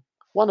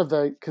one of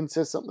the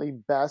consistently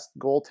best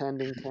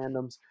goaltending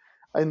tandems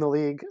in the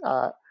league.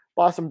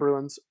 Boston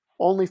Bruins,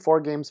 only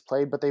 4 games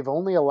played, but they've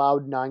only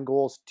allowed 9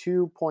 goals,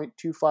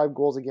 2.25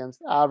 goals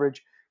against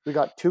average. We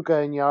got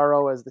Tuca and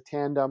Yarrow as the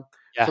tandem.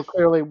 Yeah. So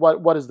clearly,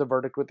 what is the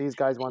verdict with these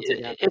guys once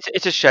again?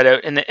 It's a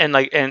shutout,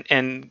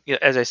 and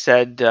as I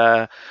said,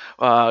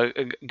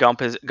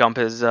 Gump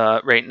is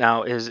right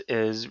now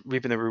is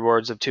reaping the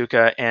rewards of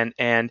Tuca,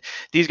 and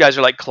these guys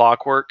are like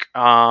clockwork,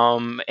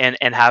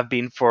 and have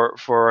been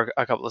for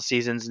a couple of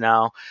seasons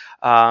now.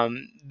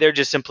 They're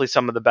just simply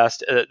some of the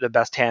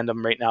best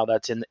tandem right now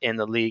that's in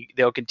the league.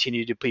 They'll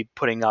continue to be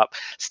putting up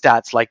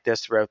stats like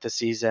this throughout the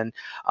season.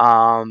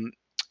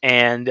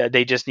 And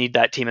they just need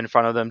that team in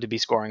front of them to be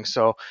scoring.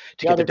 So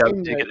to Yeah, get the their W,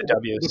 team, to get the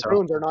W. the So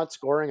Bruins are not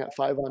scoring at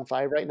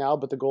 5-on-5 right now,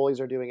 but the goalies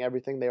are doing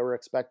everything they were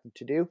expected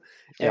to do.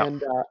 yeah.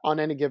 And on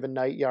any given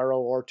night, Yarrow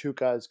or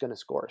Tuca is going to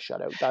score a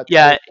shutout. There's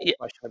Yeah, no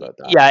question about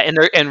that. yeah,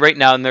 and right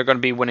now, and they're going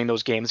to be winning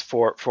those games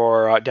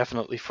for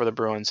definitely for the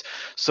Bruins.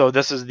 So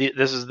this is the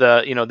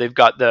they've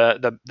got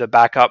the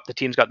backup. The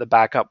team's got the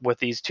backup with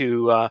these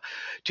two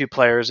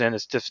players, and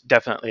it's just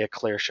definitely a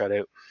clear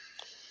shutout.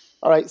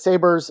 All right,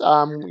 Sabres.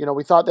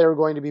 We thought they were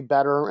going to be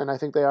better, and I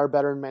think they are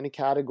better in many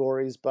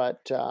categories.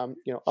 But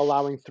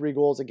allowing 3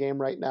 goals a game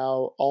right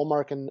now,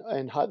 Allmark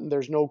and Hutton,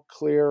 there's no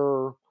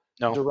clear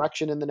No,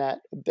 direction in the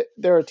net.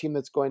 They're a team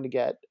that's going to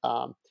get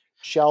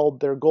shelled.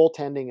 Their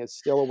goaltending is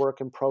still a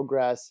work in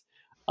progress.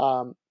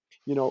 Um,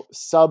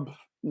 sub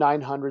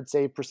 900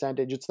 save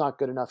percentage. It's not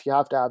good enough. You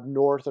have to have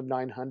north of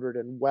 900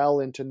 and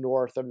well into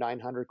north of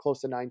 900,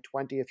 close to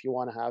 920 if you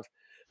want to have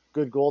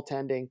good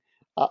goaltending.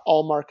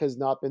 Allmark has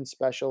not been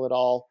special at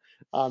all.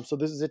 So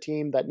this is a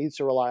team that needs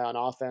to rely on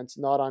offense,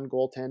 not on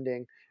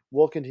goaltending.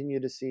 We'll continue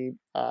to see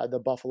the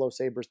Buffalo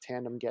Sabres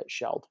tandem get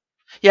shelled.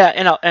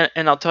 yeah,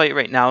 and I'll tell you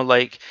right now,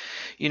 like,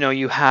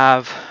 you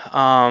have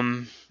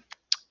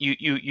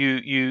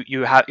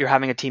you're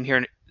having a team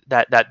here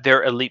that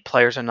their elite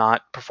players are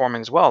not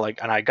performing as well.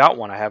 Like, and I got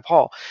one. I have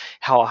Hall.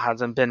 Hall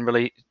hasn't been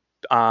really.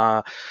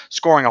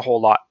 scoring a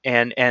whole lot,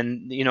 and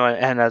and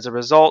as a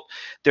result,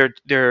 their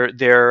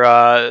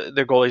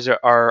goalies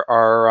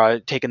are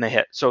taking the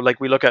hit. So like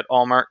we look at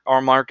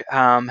Allmark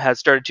has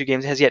started 2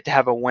 games, has yet to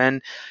have a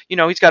win.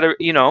 He's got a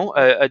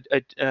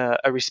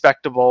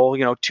respectable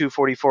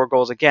 244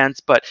 goals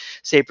against, but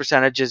save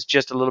percentage is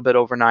just a little bit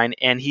over 9,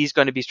 and he's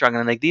going to be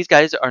struggling. Like these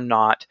guys are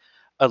not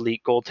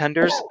elite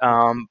goaltenders.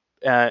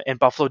 And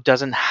Buffalo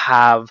doesn't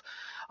have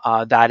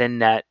that in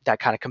net that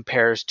kind of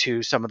compares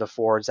to some of the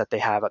forwards that they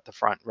have at the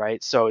front,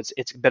 right? So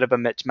it's a bit of a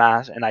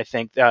mismatch, and I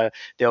think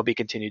they'll be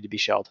continued to be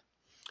shelled.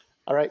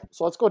 All right,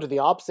 so let's go to the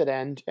opposite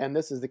end, and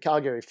this is the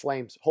Calgary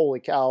Flames. Holy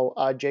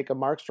cow, Jacob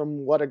Markstrom,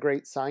 what a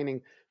great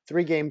signing!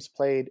 3 games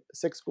played,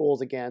 6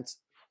 goals against,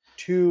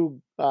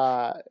 two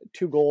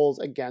goals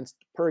against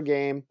per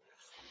game.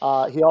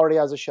 He already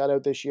has a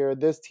shutout this year.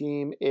 This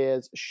team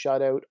is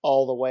shutout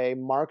all the way.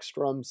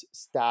 Markstrom's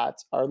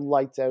stats are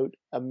lights out,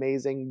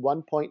 amazing.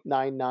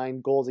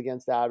 1.99 goals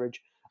against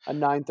average, a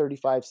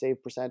 935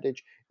 save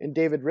percentage. And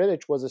David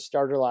Rittich was a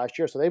starter last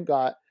year, so they've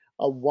got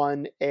a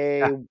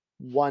 1A,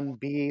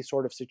 1B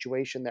sort of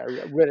situation there.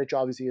 Rittich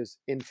obviously is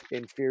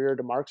inferior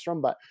to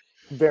Markstrom, but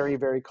very,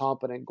 very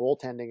competent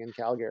goaltending in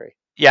Calgary.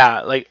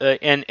 Yeah, like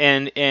and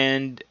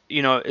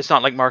it's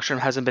not like Markstrom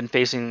hasn't been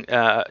facing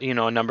a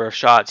number of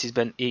shots. He's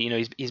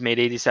made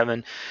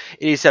 87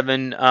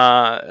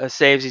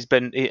 saves.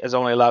 He has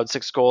only allowed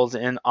 6 goals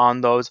in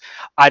on those.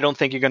 I don't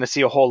think you're going to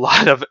see a whole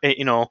lot of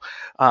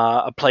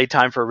a play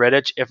time for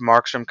Rittich if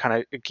Markstrom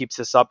kind of keeps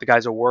this up. The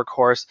guy's a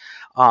workhorse.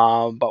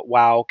 But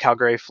wow,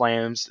 Calgary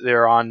Flames,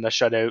 they're on the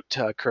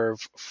shutout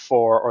curve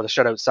or the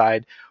shutout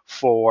side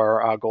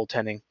for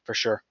goaltending for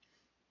sure.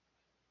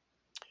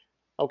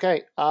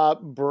 Okay,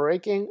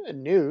 breaking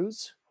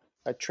news.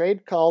 A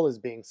trade call is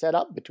being set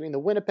up between the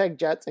Winnipeg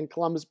Jets and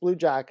Columbus Blue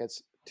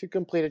Jackets to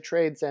complete a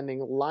trade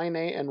sending Line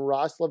and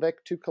Roslovic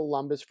to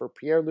Columbus for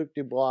Pierre-Luc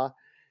Dubois,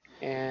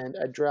 and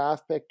a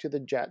draft pick to the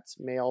Jets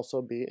may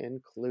also be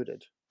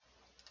included.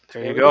 So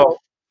There there you we go. go.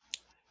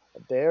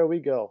 There we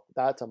go.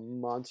 That's a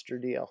monster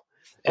deal.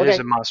 It is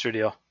Okay, a monster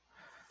deal.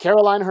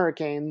 Carolina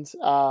Hurricanes,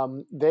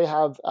 they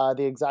have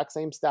the exact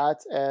same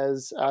stats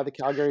as the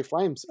Calgary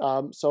Flames.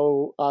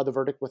 So the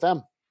verdict with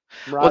them,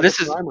 Well, Mrazek this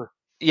is Reimer.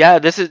 yeah,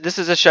 this is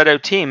a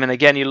shutout team, and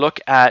again, you look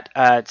at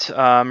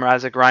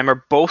Mrazek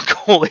Reimer. Both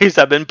goalies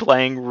have been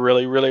playing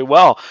really, really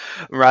well.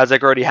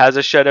 Mrazek already has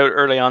a shutout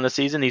early on the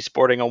season. He's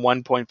sporting a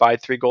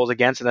 1.53 goals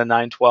against and a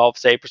 912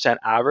 save percent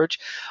average.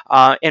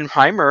 And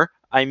Reimer,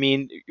 I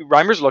mean,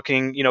 Reimer's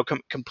looking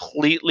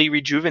completely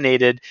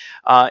rejuvenated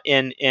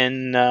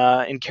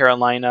in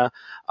Carolina.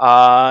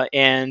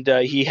 And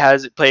he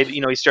has played.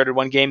 He started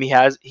one game. He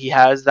has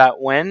that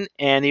win,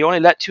 and he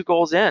only let 2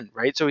 goals in.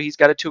 Right, so he's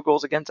got a 2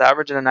 goals against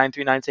average and a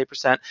 939 save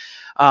percent.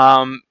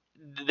 Um,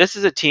 this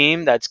is a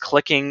team that's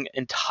clicking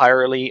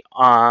entirely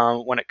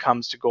when it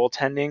comes to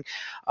goaltending,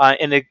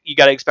 and you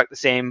got to expect the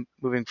same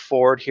moving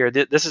forward here.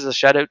 This is a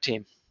shutout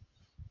team.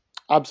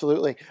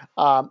 Absolutely.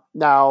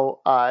 Now,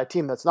 a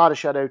team that's not a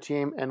shutout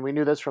team, and we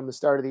knew this from the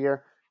start of the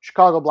year,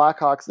 Chicago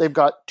Blackhawks, they've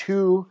got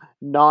 2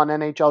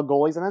 non-NHL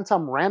goalies, and then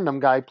some random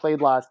guy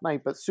played last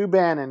night. But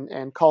Subban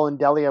and Colin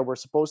Delia were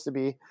supposed to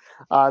be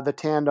the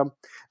tandem.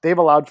 They've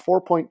allowed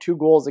 4.2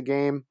 goals a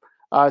game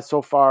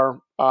so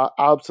far.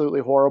 Absolutely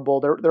horrible.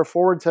 Their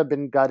forwards have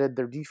been gutted.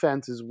 Their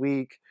defense is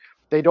weak.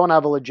 They don't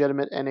have a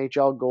legitimate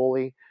NHL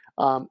goalie.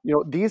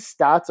 These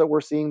stats that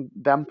we're seeing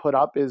them put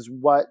up is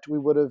what we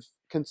would have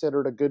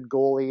considered a good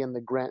goalie in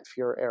the Grant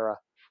Fuhr era.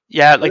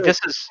 Yeah, like They're this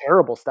is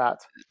terrible stats.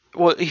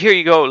 well, here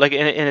you go. Like,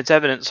 and it's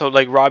evident. So,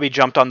 like, Robbie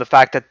jumped on the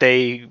fact that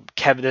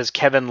this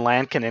Kevin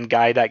Lankinen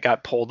guy that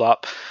got pulled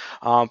up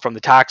from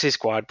the taxi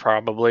squad,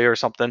 probably or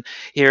something.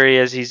 Here he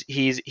is.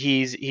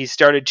 He's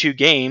started 2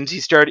 games. He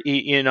started,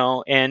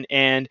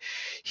 and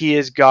he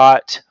has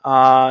got,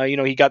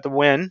 he got the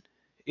win.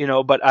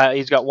 But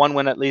he's got one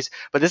win at least.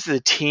 But this is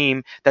a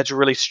team that's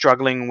really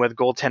struggling with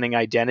goaltending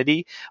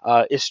identity.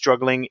 Is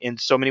struggling in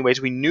so many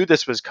ways. We knew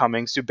this was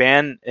coming.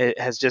 Subban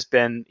has just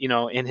been,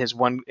 in his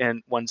one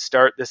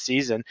start this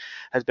season,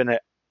 has been an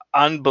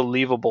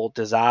unbelievable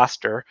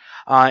disaster.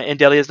 And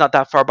Delhi is not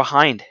that far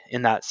behind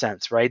in that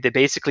sense, right? They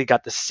basically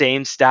got the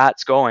same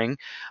stats going.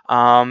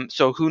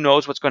 So who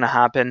knows what's going to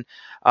happen?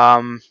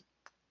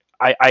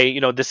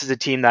 This is a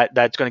team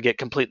that's going to get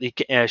completely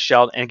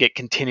shelled and get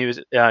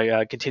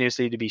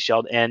continuously to be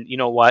shelled. And you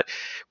know what?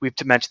 We've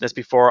mentioned this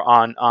before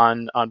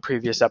on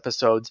previous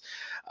episodes.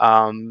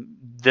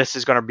 This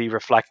is going to be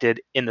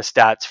reflected in the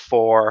stats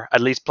for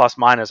at least plus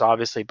minus,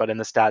 obviously, but in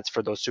the stats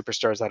for those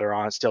superstars that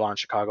are still on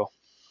Chicago.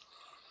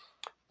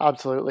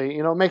 Absolutely.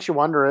 It makes you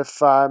wonder if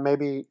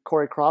maybe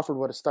Corey Crawford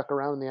would have stuck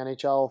around in the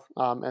NHL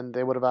and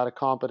they would have had a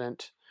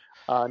competent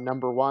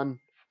number one.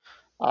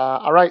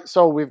 All right.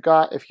 So we've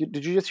got, if you,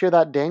 did you just hear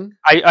that ding?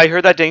 I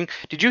heard that ding.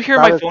 Did you hear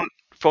That my is,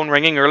 phone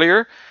ringing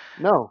earlier?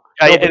 no,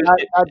 I, no, but it,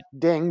 that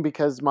ding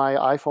because my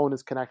iPhone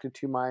is connected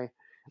to my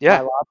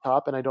yeah,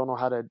 laptop and I don't know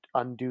how to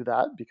undo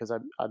that because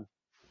I'm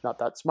not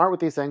that smart with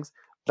these things.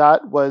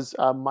 That was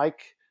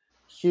Mike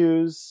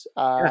Hughes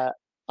yeah.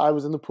 I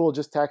was in the pool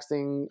just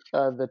texting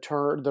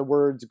the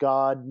words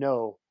 "God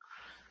no"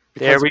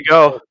 There because we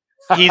go.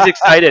 He's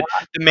excited.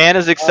 The man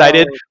is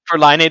excited oh for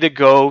Line to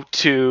go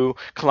to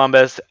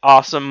Columbus.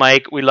 Awesome,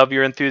 Mike. We love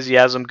your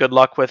enthusiasm. Good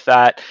luck with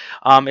that.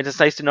 And it's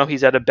nice to know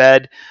he's out of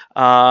bed.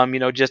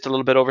 Just a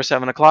little bit over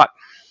 7 o'clock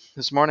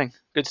this morning.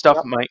 Good stuff,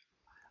 yep, Mike.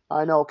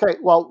 I know. Okay,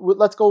 well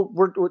let's go.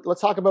 Let's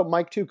talk about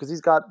Mike too because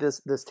he's got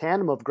this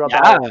tandem of Yeah,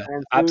 Grubauer and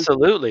Food.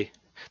 absolutely.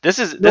 This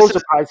is No this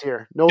is surprise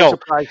here. No no.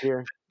 surprise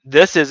here.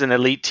 This is an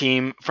elite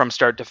team from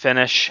start to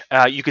finish.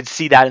 You could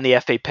see that in the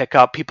FA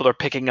pickup. People are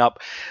picking up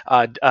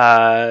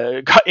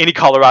any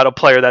Colorado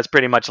player that's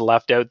pretty much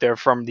left out there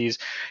from these,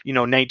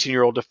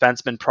 19-year-old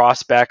defenseman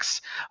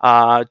prospects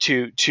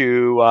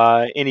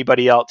to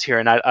anybody else here.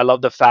 And I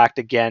love the fact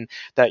again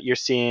that you're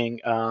seeing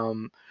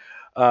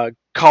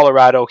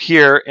Colorado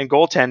here in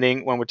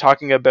goaltending when we're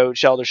talking about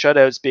shelter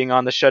shutouts being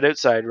on the shutout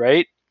side,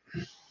 right?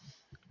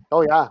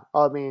 Oh yeah,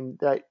 I mean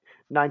that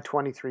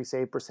 923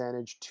 save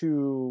percentage,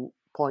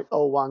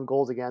 2.01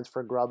 goals against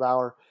for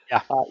Grubauer.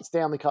 Yeah.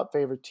 Stanley Cup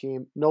favorite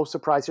team. No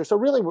surprise here. So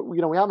really, we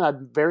haven't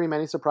had very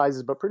many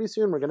surprises, but pretty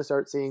soon we're going to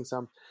start seeing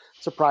some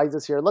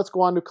surprises here. Let's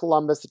go on to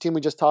Columbus, the team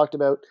we just talked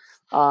about.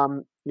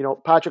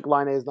 Patrick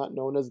Laine is not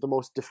known as the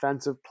most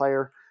defensive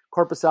player.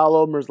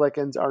 Korpisalo,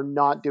 Merzlikins are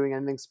not doing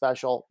anything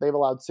special. They've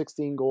allowed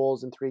 16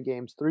 goals in 3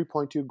 games,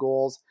 3.2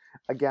 goals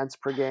against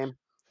per game.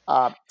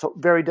 So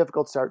very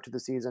difficult start to the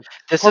season.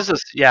 This is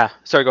yeah.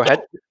 Sorry, go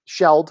ahead.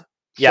 Shelled,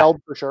 Yeah.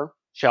 shelled for sure.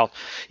 Shell.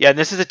 Yeah, and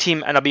this is a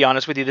team, and I'll be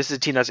honest with you, this is a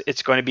team that's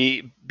it's going to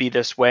be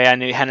this way. I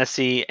know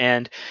Hennessy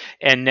and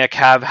Nick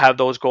have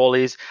those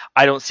goalies.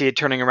 I don't see it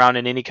turning around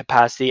in any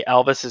capacity.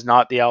 Elvis is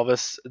not the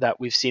Elvis that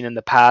we've seen in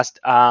the past,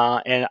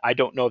 and I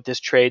don't know if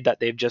this trade that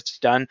they've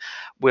just done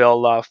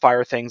will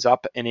fire things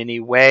up in any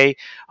way.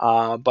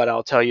 But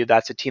I'll tell you,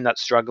 that's a team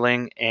that's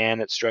struggling,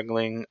 and it's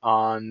struggling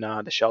on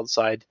the Shell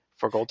side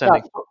for Yeah,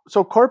 goaltending.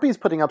 so Corpy's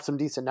putting up some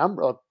decent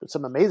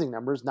some amazing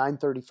numbers,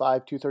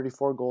 935,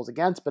 234 goals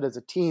against, but as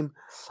a team,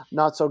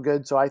 not so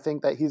good. So I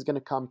think that he's going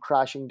to come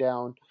crashing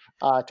down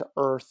to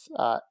earth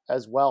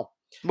as well.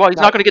 Well, he's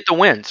Now, not going to get the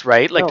wins,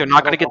 right? Like no, they're not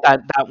I going don't to get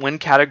know. that win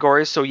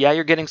category. So yeah,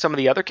 you're getting some of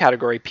the other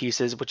category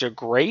pieces, which are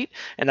great,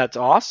 and that's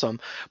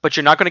awesome. But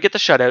you're not going to get the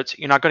shutouts.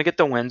 You're not going to get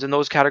the wins, and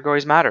those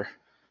categories matter.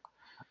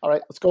 All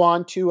right, let's go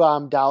on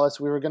to Dallas.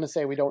 We were going to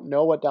say we don't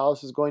know what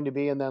Dallas is going to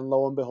be, and then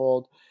lo and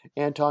behold,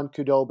 Anton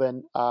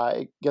Khudobin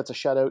gets a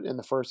shutout in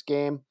the first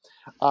game.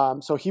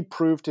 So he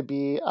proved to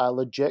be a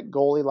legit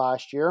goalie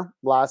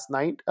last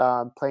night,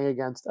 playing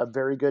against a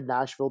very good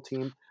Nashville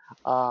team.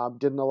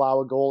 Didn't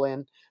allow a goal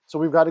in. So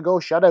we've got to go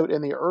shutout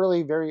in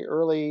the very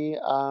early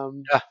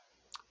Yeah,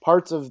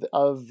 parts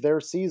of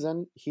their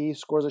season. He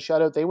scores a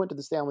shutout. They went to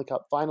the Stanley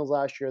Cup Finals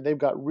last year. They've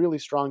got really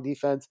strong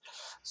defense.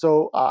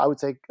 So I would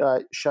say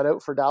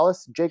shutout for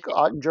Dallas. Jake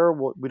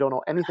Ottinger, we don't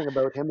know anything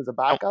about him as a no,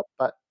 backup,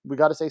 but we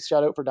got to say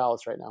shutout for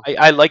Dallas right now.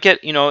 I like it.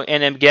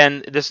 And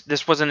again,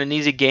 this wasn't an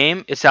easy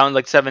game. It sounded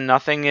like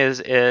 7-0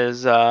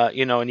 is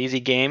an easy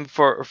game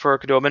for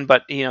Khudobin,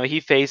 but he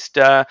faced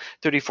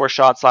 34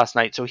 shots last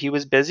night, so he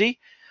was busy.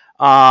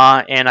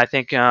 And I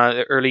think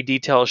early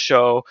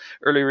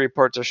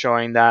reports are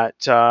showing that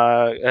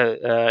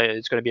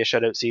it's going to be a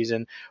shutout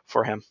season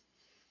for him.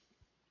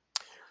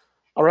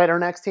 All right, our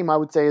next team I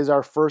would say is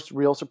our first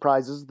real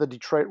surprises, the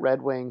Detroit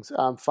Red Wings.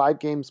 5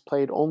 games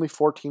played, only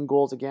 14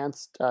 goals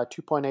against,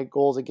 2.8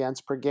 goals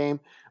against per game.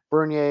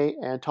 Bernier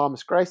and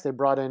Thomas Greiss, they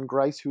brought in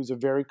Greiss, who's a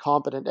very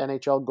competent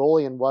NHL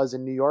goalie and was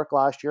in New York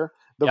last year.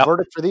 The Yep.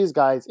 verdict for these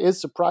guys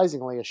is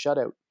surprisingly a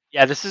shutout.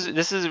 Yeah, this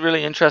is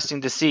really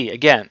interesting to see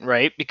again,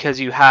 right? Because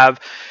you have,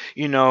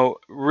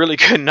 really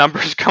good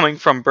numbers coming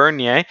from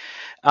Bernier.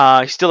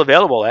 He's still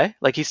available, eh?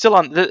 Like he's still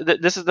on.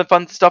 This is the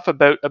fun stuff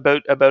about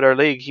our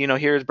league.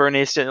 Here's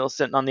Bernier still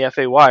sitting on the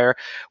FA wire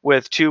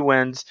with 2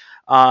 wins,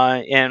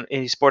 and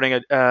he's sporting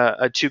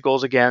a 2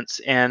 goals against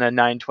and a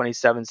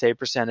 927 save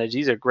percentage.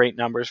 These are great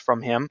numbers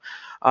from him.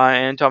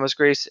 And Thomas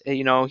Grace,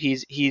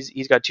 he's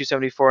got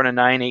 274 and a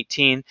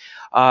 918.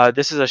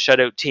 This is a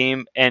shutout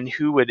team, and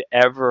who would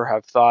ever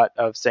have thought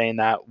of saying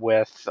that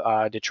with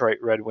Detroit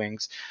Red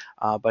Wings?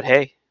 But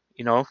hey,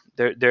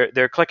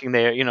 they're clicking.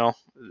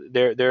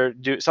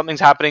 Something's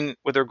happening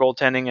with their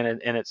goaltending,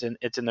 and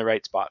it's in the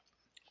right spot.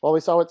 Well, we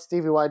saw what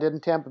Stevie Y did in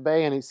Tampa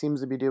Bay, and he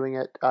seems to be doing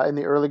it in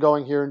the early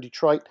going here in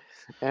Detroit,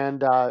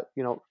 and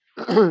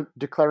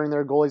declaring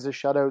their goalies as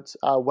shutouts.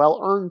 Well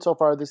earned so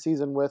far this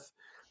season with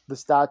the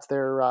stats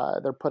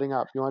they're putting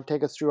up. You want to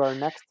take us through our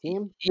next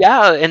team?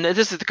 Yeah, and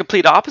this is the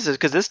complete opposite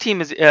because this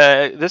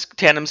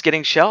tandem's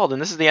getting shelled,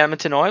 and this is the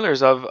Edmonton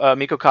Oilers of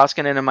Mikko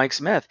Koskinen and Mike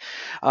Smith.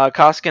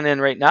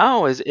 Koskinen right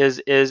now is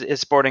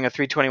sporting a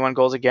 321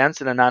 goals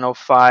against and a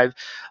 905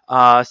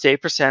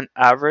 save percent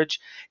average,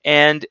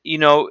 and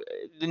the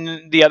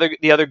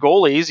other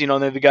goalies,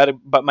 they've got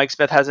but Mike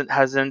Smith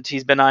hasn't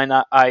he's been on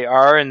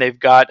IR, and they've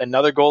got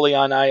another goalie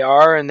on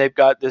IR, and they've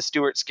got the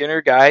Stuart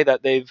Skinner guy that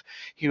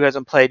he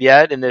hasn't played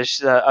yet, and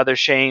this other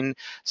Shane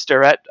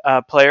Starrett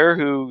player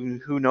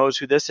who knows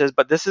who this is.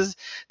 But this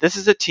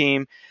is a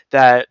team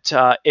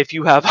that if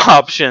you have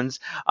options,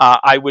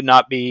 I would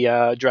not be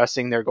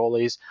addressing their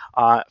goalies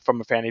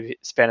from a fantasy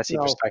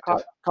No,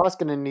 perspective.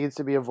 Koskinen needs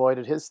to be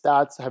avoided. His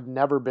stats have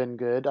never been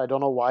good. I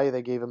don't know why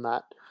they gave him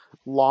that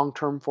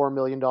long-term $4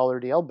 million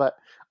deal, but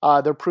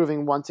they're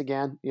proving once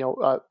again.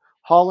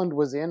 Holland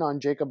was in on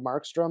Jacob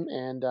Markstrom,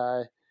 and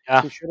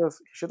Yeah. he should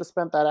have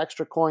spent that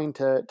extra coin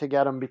to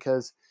get him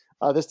because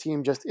this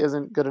team just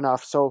isn't good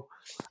enough. So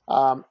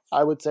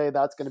I would say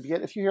that's going to be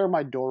it. If you hear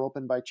my door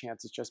open by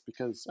chance, it's just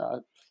because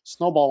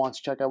Snowball wants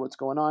to check out what's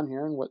going on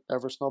here, and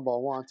whatever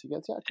Snowball wants, he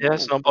gets. Yeah, come Yeah, on in.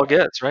 snowball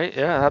gets right.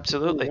 Yeah, There you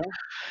absolutely. go.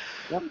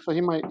 Yep. So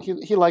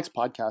he likes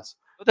podcasts.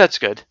 But that's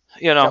good.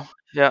 You Yep. know,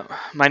 yeah.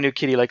 My new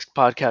kitty likes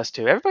podcasts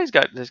too. There's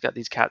got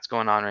these cats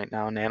going on right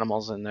now and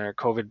animals and their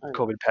I know.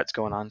 COVID pets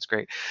going on. It's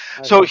great.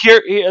 I So know.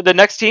 here, the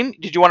next team.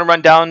 Did you want to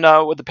run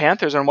down with the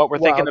Panthers and what we're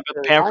thinking Well, about the to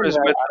remind Panthers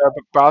you, with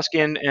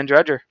Bobrovsky and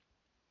Dredger?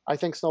 I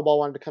think Snowball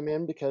wanted to come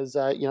in because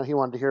he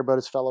wanted to hear about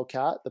his fellow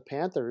cat, the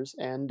Panthers,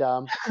 and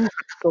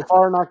so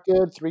far not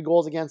good. 3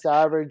 goals against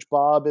average.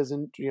 Bob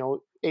isn't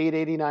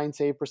 889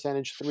 save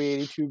percentage,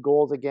 382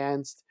 goals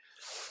against.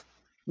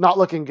 Not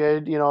looking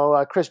good.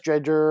 Chris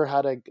Dredger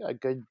had a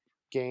good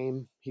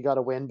game. He got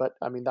a win, but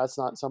I mean that's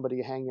not somebody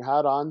you hang your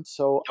hat on.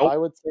 So Nope. I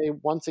would say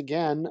once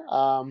again,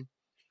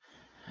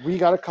 we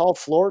got to call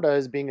Florida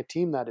as being a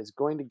team that is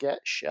going to get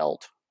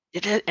shelled.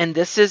 And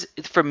this is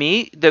for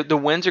me. The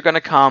wins are going to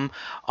come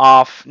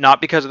off not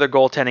because of their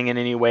goaltending in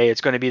any way.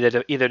 It's going to be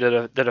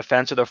either the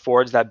defense or the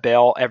forwards that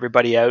bail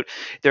everybody out.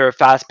 They're a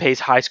fast-paced,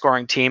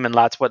 high-scoring team, and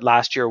that's what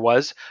last year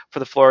was for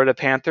the Florida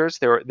Panthers.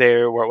 They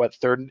were what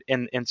third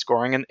in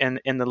scoring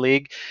in the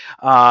league.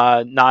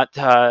 Not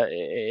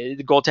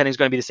The goaltending is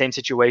going to be the same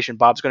situation.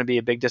 Bob's going to be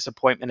a big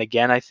disappointment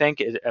again. I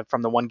think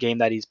from the one game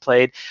that he's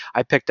played.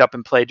 I picked up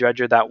and played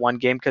Dredger that one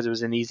game because it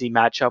was an easy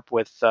matchup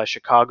with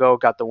Chicago.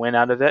 Got the win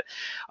out of it.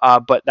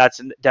 But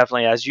that's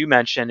definitely, as you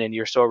mentioned, and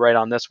you're so right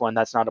on this one,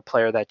 that's not a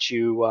player that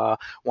you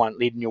want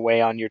leading your way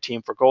on your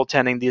team for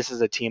goaltending. This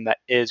is a team that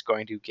is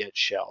going to get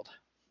shelled.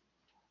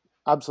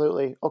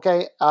 Absolutely.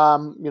 Okay.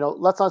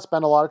 Let's not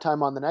spend a lot of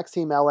time on the next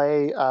team,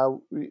 LA.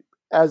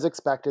 As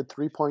expected,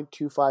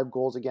 3.25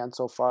 goals again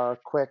so far.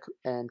 Quick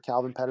and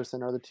Calvin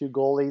Pedersen are the two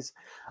goalies.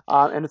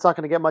 And it's not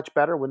going to get much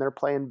better when they're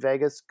playing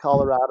Vegas,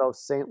 Colorado,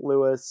 St.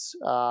 Louis.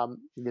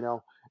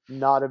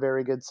 Not a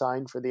very good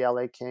sign for the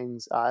LA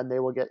Kings. And they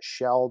will get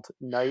shelled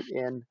night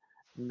in,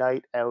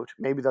 night out.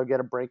 Maybe they'll get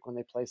a break when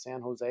they play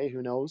San Jose.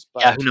 Who knows?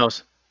 Yeah, who But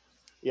knows?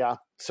 yeah,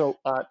 so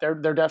they're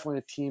definitely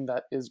a team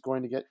that is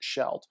going to get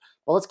shelled.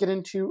 Well, let's get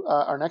into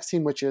our next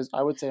team, which is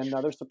I would say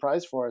another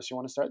surprise for us. You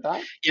want to start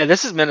that? Yeah,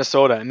 this is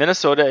Minnesota.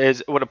 Minnesota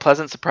is what a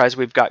pleasant surprise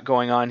we've got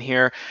going on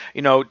here.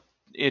 You know,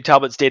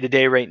 Talbot's day to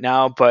day right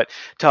now, but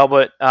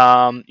Talbot,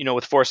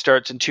 with 4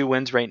 starts and 2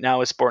 wins right now,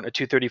 is sporting a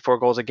 234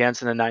 goals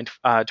against and a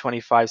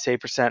 925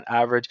 save percent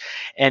average.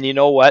 And you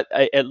know what?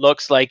 It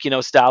looks like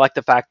Stalick,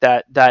 the fact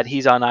that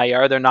he's on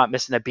IR, they're not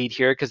missing a beat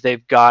here because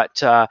they've got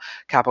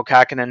Capo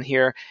Kakinen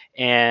here,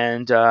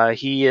 and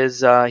he's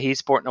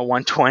sporting a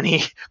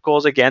 120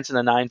 goals against and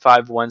a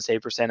 951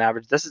 save percent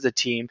average. This is a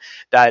team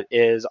that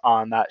is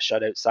on that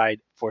shutout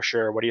side for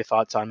sure. What are your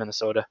thoughts on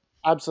Minnesota?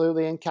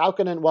 Absolutely. And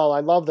Kaukonen, well,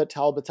 I love that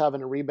Talbot's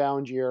having a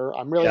rebound year.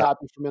 I'm really Yeah,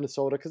 happy for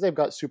Minnesota because they've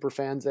got super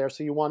fans there,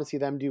 so you want to see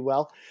them do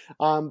well.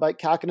 But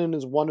Kaukonen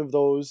is one of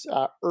those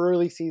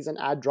early season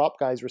ad drop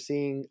guys. We're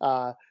seeing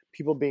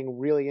people being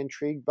really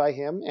intrigued by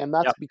him, and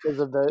yeah, that's because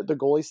of the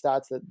goalie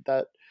stats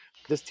that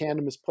this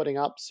tandem is putting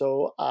up.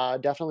 So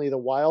definitely the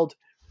Wild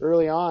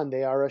early on,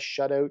 they are a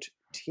shutout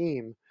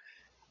team.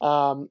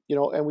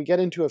 And we get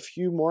into a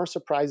few more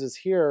surprises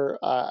here.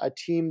 A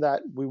team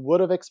that we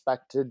would have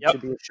expected yep, to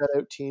be a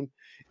shutout team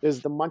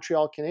is the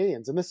Montreal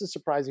Canadiens, and this is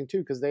surprising too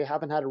because they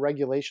haven't had a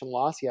regulation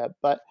loss yet.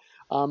 But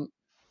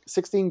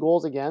 16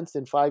 goals against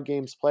in 5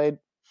 games played,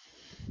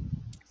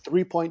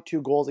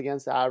 3.2 goals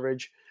against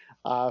average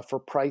for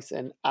Price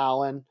and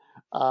Allen.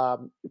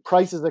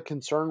 Price is a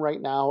concern right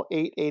now,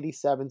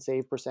 887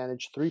 save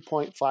percentage,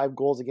 3.5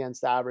 goals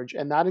against average,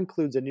 and that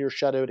includes a near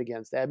shutout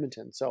against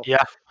Edmonton. So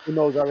yeah. in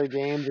those other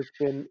games,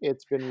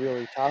 it's been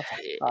really tough.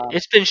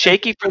 It's been And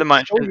shaky just for the goes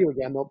to Munch. show you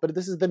again, though, but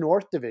this is the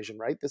North Division,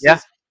 right? This Yeah,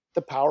 is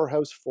the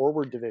powerhouse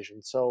forward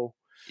division. So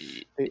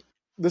they,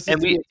 this is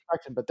and to be we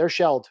expected, but they're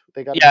shelled.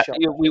 They got to be Yeah,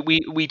 shelled.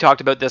 we talked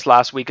about this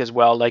last week as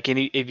well. Like,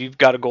 if you've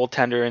got a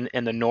goaltender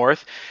in the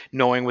North,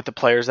 knowing with the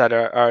players that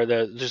are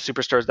the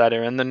superstars that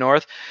are in the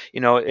North,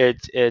 now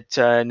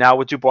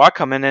with Dubois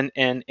coming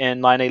in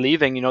and Line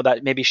leaving,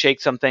 that maybe shake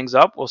some things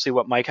up. We'll see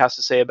what Mike has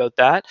to say about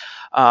that.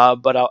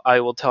 But I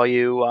will tell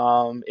you,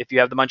 if you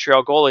have the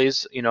Montreal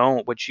goalies,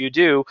 which you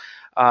do,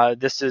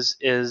 this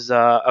is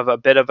of a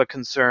bit of a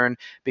concern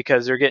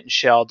because they're getting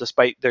shelled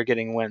despite they're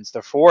getting wins.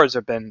 Their forwards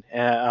have been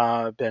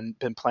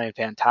playing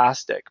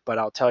fantastic, but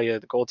I'll tell you,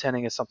 the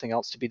goaltending is something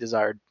else to be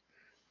desired.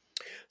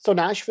 So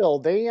Nashville,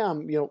 they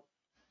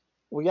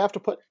we have to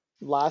put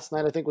last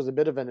night I think was a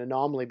bit of an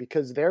anomaly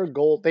because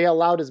they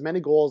allowed as many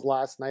goals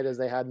last night as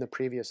they had in the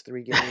previous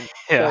 3 games.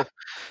 Yeah.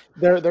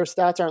 So their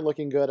stats aren't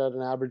looking good at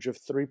an average of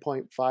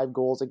 3.5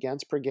 goals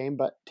against per game.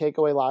 But take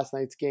away last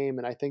night's game,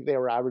 and I think they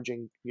were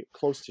averaging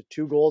close to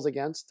 2 goals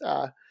against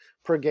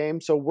per game.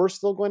 So we're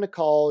still going to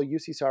call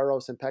UC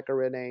Saros and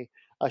Pecorine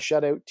a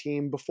shutout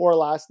team. Before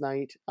last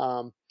night,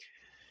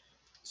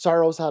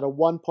 Saros had a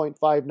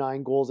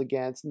 1.59 goals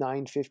against,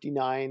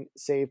 959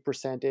 save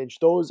percentage.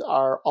 Those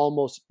are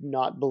almost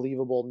not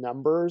believable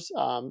numbers.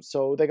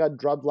 So they got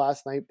drubbed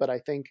last night, but I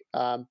think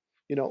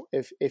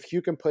if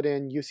you can put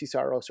in UC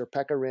Saros or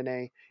Pekka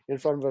Rinne in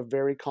front of a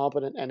very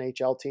competent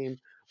NHL team,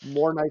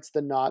 more nights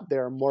than not,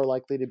 they're more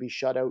likely to be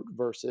shut out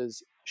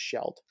versus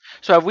shelled.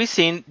 So have we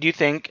seen? Do you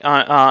think,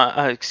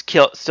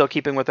 still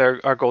keeping with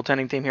our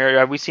goaltending theme here,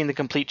 have we seen the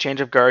complete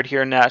change of guard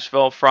here in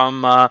Nashville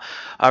from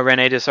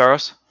Rene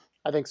DeSaros?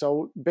 I think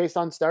so. Based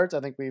on starts,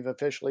 I think we've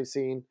officially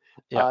seen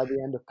Yeah,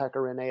 the end of Pekka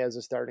Rinne as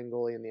a starting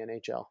goalie in the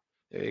NHL.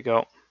 there you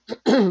go.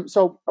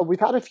 So we've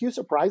had a few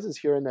surprises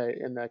here in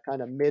the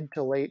kind of mid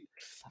to late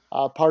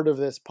part of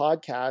this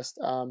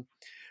podcast.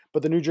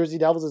 But the New Jersey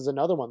Devils is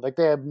another one. Like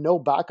they have no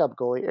backup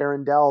goalie.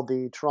 Aaron Dell,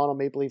 the Toronto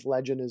Maple Leaf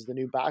legend, is the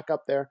new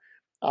backup there.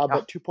 Yeah.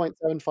 But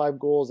 2.75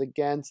 goals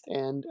against,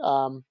 and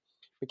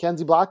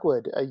Mackenzie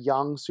Blackwood, a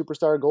young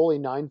superstar goalie,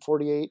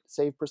 948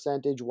 save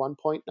percentage,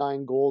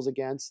 1.9 goals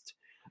against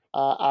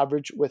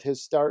average with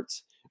his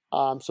starts.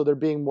 So they're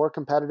being more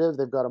competitive.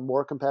 They've got a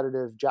more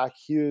competitive Jack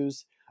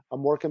Hughes, a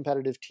more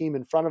competitive team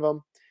in front of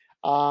them.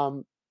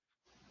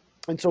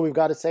 And so we've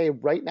got to say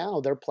right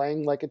now they're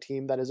playing like a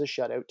team that is a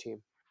shutout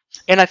team.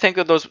 And I think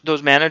that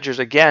those managers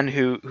again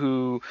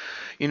who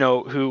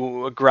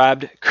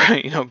grabbed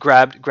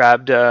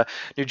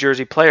New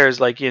Jersey players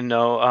like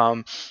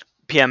PMF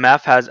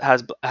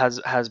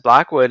has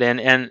Blackwood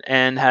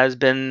and has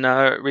been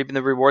reaping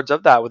the rewards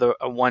of that with a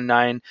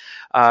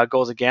 1.9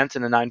 goals against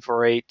and a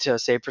 948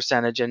 save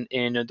percentage, and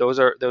those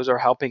are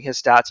helping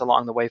his stats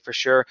along the way for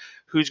sure.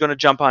 Who's going to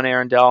jump on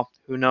Aaron Dell?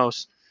 Who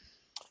knows?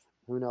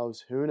 Who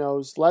knows? Who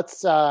knows? Let's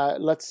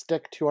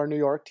stick to our New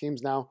York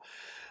teams now.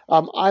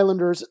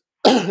 Islanders,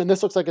 and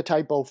this looks like a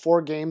typo.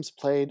 4 games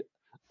played,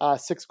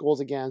 6 goals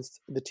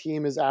against. The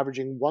team is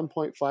averaging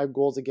 1.5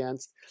 goals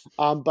against.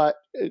 But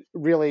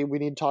really, we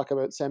need to talk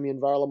about Semyon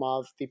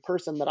Varlamov, the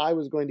person that I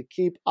was going to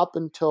keep up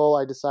until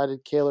I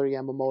decided Kailer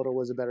Yamamoto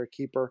was a better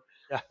keeper.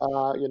 Yeah.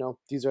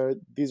 These are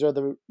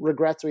the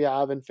regrets we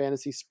have in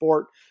fantasy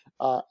sport,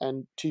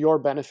 and to your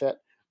benefit.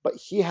 But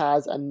he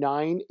has a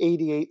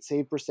 988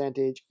 save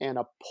percentage and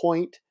a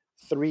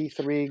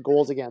 .33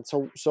 goals against.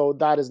 So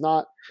that is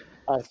not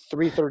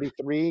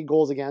 333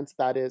 goals against.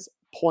 That is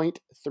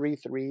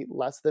 .33,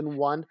 less than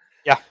one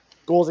Yeah.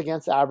 goals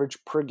against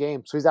average per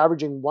game. So he's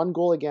averaging 1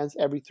 goal against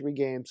every 3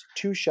 games,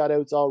 2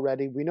 shutouts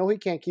already. We know he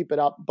can't keep it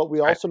up, but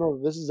we Right. also know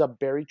this is a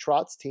Barry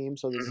Trotz team,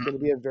 so this is Mhm. going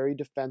to be a very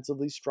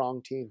defensively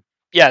strong team.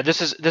 Yeah, this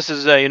is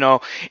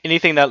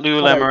anything that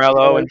Lou Shutout, Lamoriello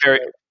shutout, and Barry.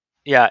 shutout.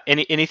 Yeah,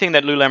 anything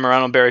that Lou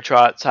Lamoriello and Barry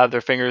Trotz have their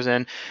fingers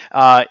in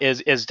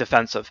is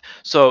defensive.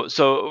 So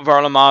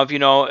Varlamov,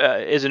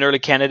 is an early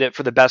candidate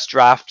for the best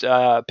draft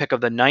pick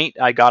of the night.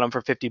 I got him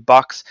for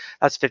 $50.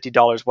 That's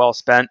 $50 well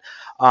spent.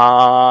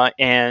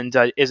 And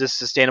is this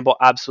sustainable?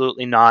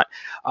 Absolutely not.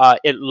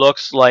 It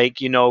looks like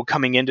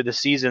coming into the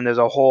season, there's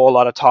a whole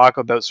lot of talk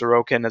about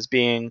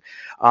Sorokin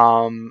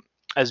um,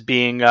 as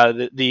being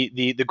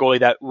the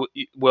goalie that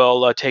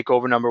will take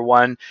over number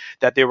one,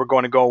 that they were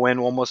going to go in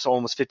almost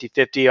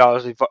 50-50.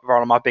 Obviously,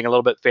 Varlamov being a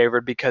little bit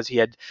favored because he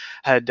has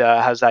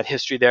that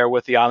history there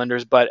with the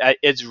Islanders, but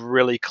it's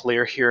really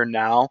clear here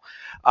now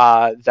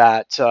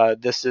that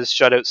this is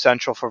shutout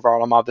central for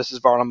Varlamov. This is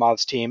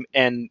Varlamov's team,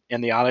 and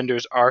the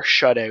Islanders are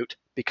shut out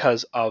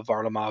because of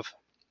Varlamov.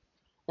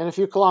 And a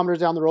few kilometers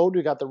down the road,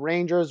 we got the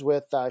Rangers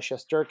with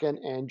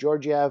Shesterkin and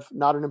Georgiev.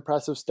 Not an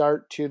impressive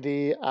start to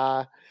the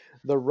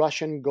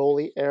Russian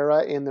goalie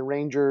era in the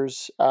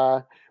Rangers,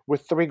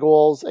 with 3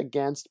 goals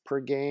against per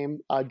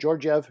game.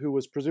 Georgiev, who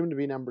was presumed to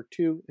be number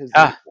 2,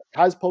 Yeah,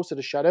 has posted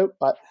a shutout,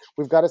 but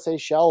we've got to say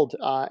shelled.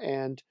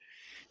 And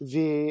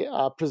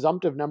the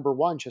presumptive number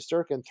 1,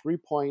 Shesterkin,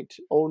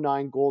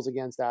 3.09 goals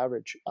against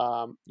average.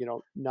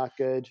 Not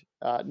good,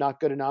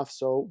 not good enough.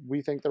 So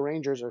we think the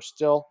Rangers are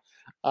still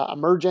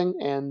emerging,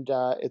 and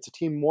it's a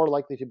team more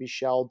likely to be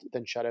shelled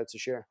than shutouts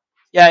this year.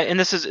 yeah, and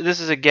this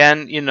is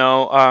again,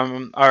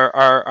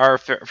 our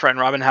friend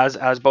Robin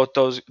has both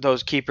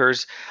those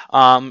keepers,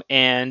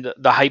 and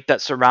the hype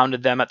that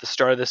surrounded them at the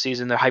start of the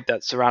season, the hype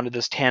that surrounded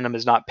this tandem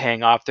is not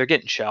paying off. They're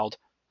getting shelled.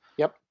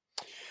 Yep.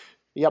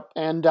 Yep.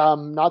 And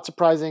not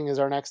surprising is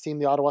our next team,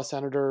 the Ottawa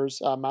Senators.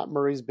 Matt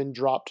Murray's been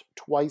dropped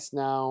twice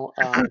now.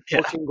 Yeah,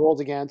 14 goals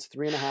against,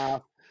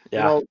 3.5.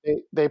 yeah.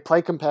 They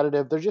play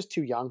competitive. They're just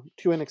too young,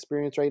 too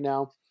inexperienced right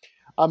now.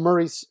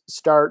 Murray's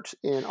start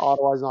in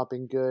Ottawa has not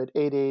been good.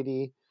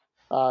 880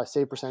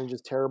 save percentage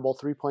is terrible.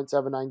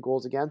 3.79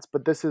 goals against.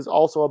 But this is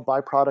also a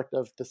byproduct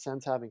of the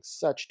Sens having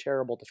such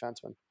terrible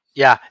defensemen.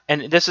 Yeah,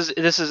 and this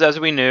is as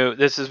we knew.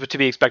 This is to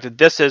be expected.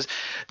 This is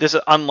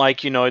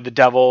unlike the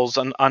Devils,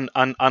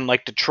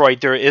 unlike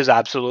Detroit. There is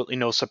absolutely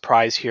no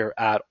surprise here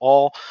at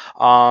all.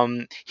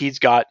 He's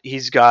got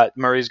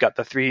Murray's got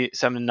the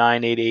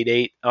 379,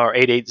 888 or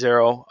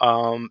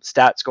 880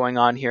 stats going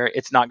on here.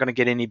 It's not going to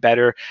get any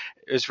better.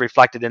 Is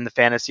reflected in the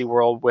fantasy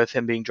world with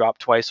him being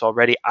dropped twice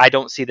already. I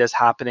don't see this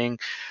happening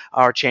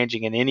or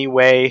changing in any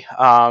way.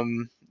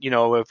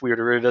 If we were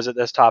to revisit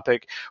this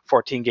topic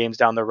 14 games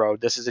down the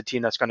road. This is a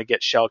team that's going to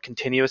get shelled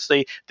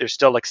continuously. They're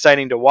still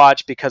exciting to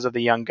watch because of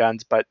the young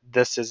guns, but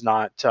this is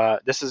not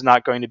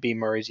going to be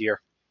Murray's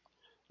year.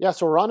 Yeah,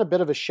 so we're on a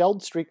bit of a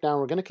shelled streak now.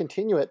 We're going to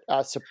continue it.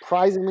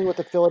 Surprisingly, with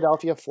the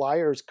Philadelphia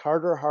Flyers,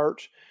 Carter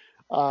Hart,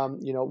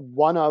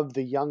 one of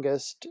the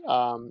youngest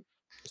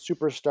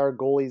superstar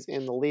goalies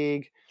in the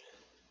league,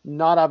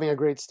 not having a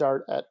great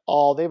start at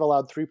all. They've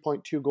allowed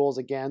 3.2 goals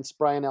against.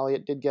 Brian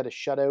Elliott did get a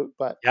shutout,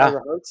 but Yeah,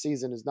 Carter Hart's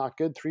season is not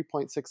good.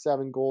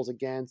 3.67 goals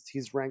against.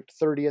 He's ranked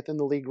 30th in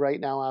the league right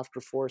now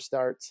after 4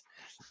 starts.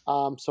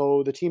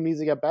 So the team needs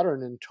to get better.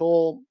 And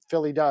until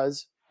Philly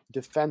does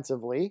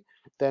defensively,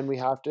 then we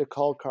have to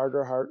call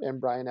Carter Hart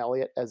and Brian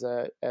Elliott as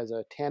a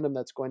tandem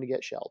that's going to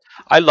get shelled.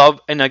 I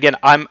love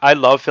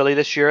Philly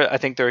this year. I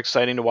think they're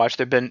exciting to watch.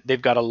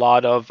 They've got a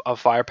lot of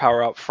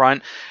firepower up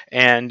front,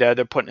 and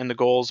they're putting in the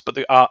goals. But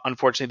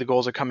unfortunately, the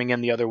goals are coming in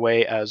the other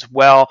way as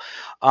well.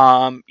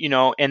 And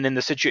then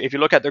if you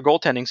look at their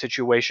goaltending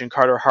situation,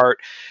 Carter Hart,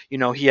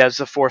 he has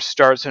the 4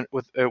 starts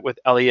with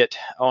Elliott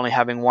only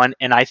having one,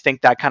 and I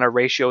think that kind of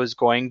ratio is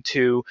going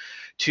to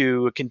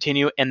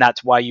continue, and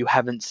that's why you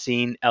haven't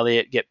seen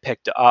Elliott get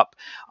picked up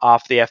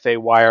off the FA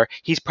wire.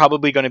 He's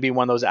probably going to be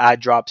one of those ad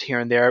drops here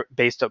and there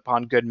based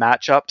upon good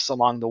matchups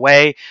along the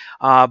way,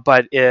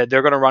 but they're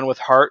going to run with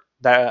Hart.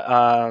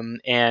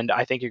 And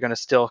I think you're going to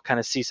still kind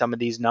of see some of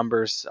these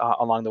numbers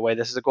along the way.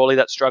 This is a goalie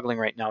that's struggling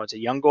right now. It's a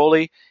young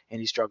goalie, and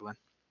he's struggling.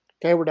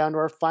 Okay, we're down to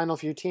our final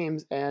few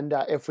teams, and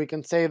if we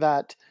can say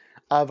that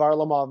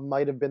Varlamov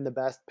might have been the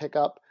best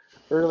pickup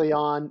early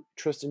on,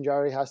 Tristan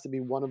Jarry has to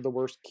be one of the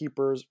worst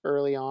keepers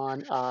early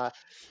on.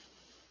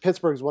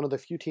 Pittsburgh's one of the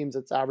few teams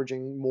that's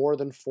averaging more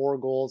than 4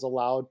 goals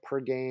allowed per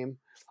game.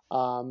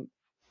 Um,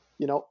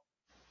 you know,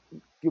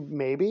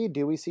 maybe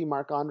do we see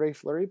Marc Andre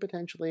Fleury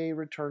potentially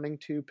returning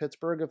to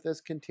Pittsburgh if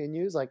this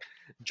continues? Like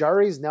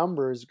Jarry's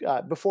numbers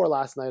before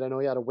last night, I know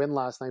he had a win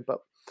last night, but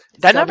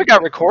That never seven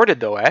got recorded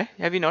though, eh?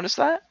 Have you noticed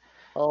that?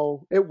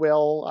 oh, it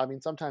will. I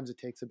mean, sometimes it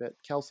takes a bit.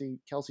 Kelsey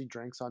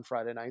drinks on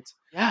Friday nights.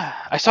 Yeah,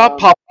 I saw it Um,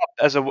 pop up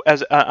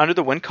as under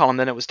the win column,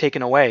 then it was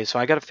taken away. So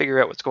I got to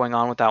figure out what's going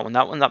on with that one.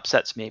 That one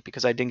upsets me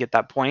because I didn't get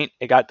that point.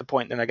 It got the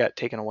point, then I got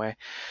taken away.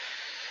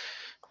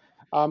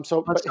 but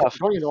That's tough.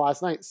 going into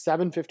last night,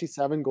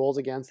 757 goals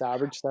against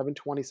average,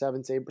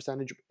 727 save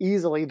percentage,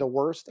 easily the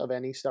worst of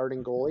any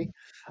starting goalie.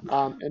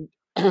 And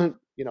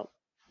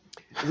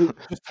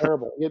just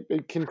terrible.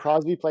 Can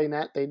Crosby play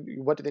net?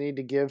 What do they need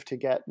to give to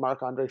get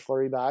Marc Andre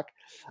Fleury back?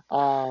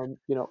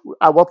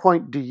 At what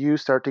point do you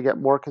start to get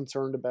more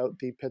concerned about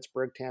the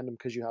Pittsburgh tandem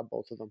because you have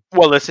both of them?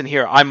 Well, listen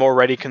here. I'm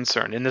already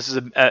concerned, and this is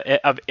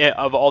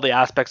of all the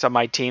aspects of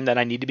my team that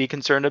I need to be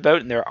concerned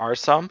about, and there are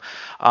some.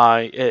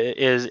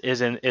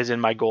 Is in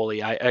my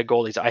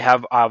goalies. I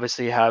have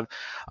obviously have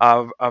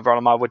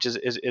Varlamov, which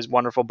is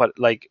wonderful, but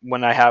like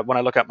when I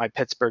look at my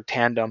Pittsburgh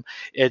tandem,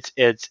 it's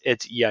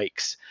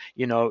yikes.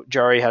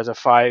 Jari has a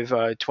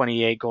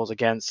 528 goals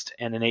against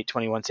and an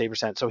 821 save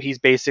percent, so he's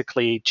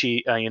basically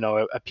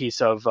a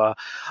piece of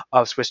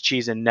Swiss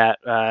cheese in net,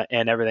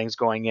 and everything's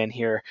going in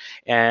here,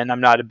 and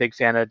I'm not a big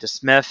fan of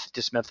DeSmith.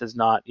 DeSmith is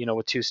not,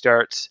 with 2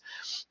 starts,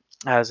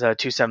 has a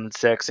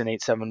 276 and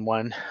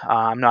 871.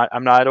 I'm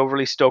not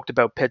overly stoked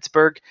about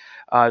Pittsburgh,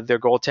 their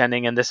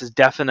goaltending, and this is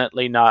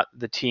definitely not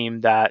the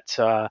team that.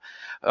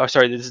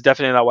 This is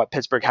definitely not what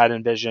Pittsburgh had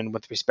envisioned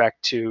with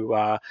respect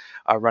to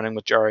running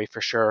with Jari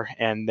for sure.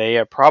 And they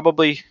are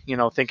probably,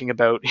 thinking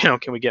about,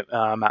 can we get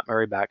Matt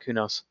Murray back? Who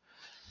knows?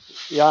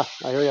 Yeah,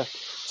 I hear you.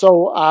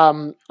 So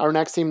our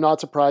next team, not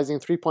surprising,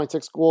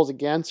 3.6 goals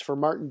against for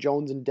Martin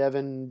Jones and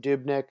Devin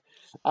Dubnyk.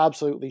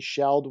 Absolutely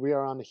shelled. We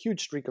are on a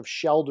huge streak of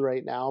shelled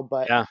right now,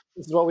 but Yeah.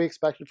 this is what we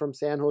expected from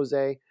San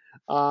Jose.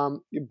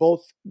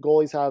 Both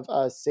goalies have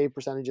save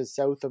percentages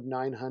south of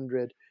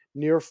 900,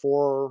 near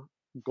 4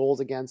 goals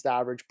against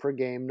average per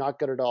game. Not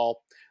good at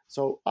all.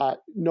 So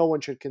no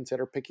one should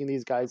consider picking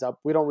these guys up.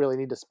 We don't really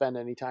need to spend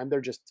any time.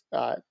 They're just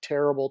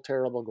terrible,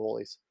 terrible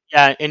goalies.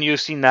 Yeah, and you've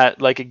seen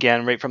that like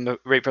again right from the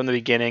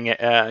beginning.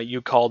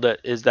 You called it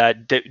is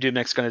that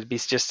Dubnik's going to be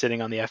just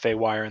sitting on the FA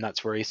wire, and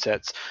that's where he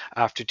sits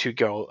after two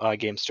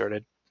games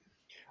started.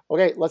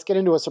 Okay, let's get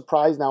into a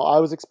surprise now. I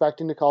was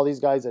expecting to call these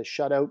guys a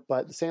shutout,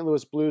 but the St.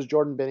 Louis Blues,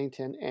 Jordan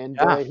Binnington and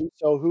Ville Yeah,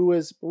 Husso, who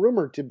is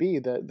rumored to be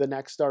the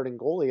next starting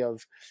goalie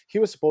of, he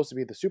was supposed to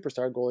be the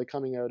superstar goalie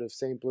coming out of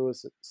St.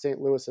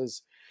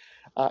 Louis's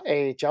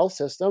AHL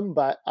system,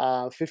 but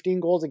 15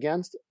 goals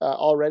against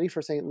already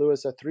for St.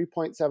 Louis, a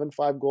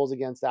 3.75 goals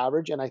against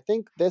average, and I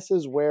think this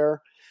is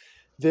where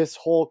this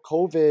whole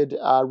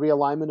COVID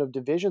realignment of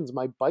divisions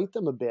might bite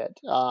them a bit.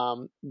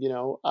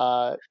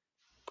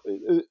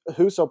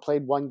 Husso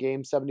played one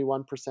game,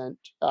 71%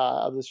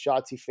 of the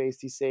shots he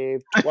faced, he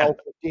saved 12,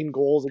 15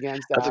 goals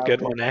against That's a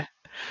good average. one, eh?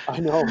 I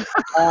know.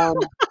 Um,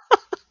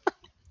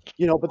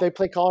 but they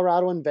play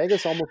Colorado and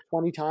Vegas almost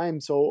 20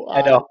 times. So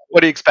I know.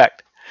 What do you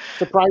expect?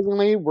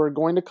 surprisingly, we're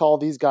going to call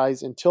these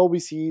guys until we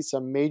see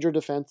some major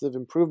defensive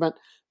improvement.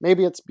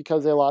 Maybe it's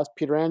because they lost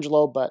Peter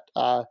Angelo, but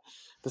the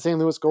St.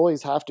 Louis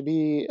goalies have to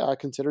be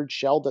considered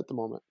shelled at the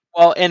moment.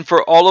 Well, and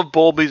for all of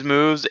Bowlby's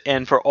moves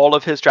and for all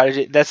of his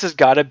strategy, this has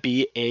got to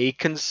be a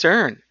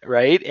concern,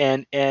 right?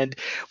 And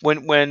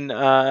when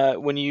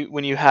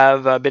you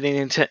have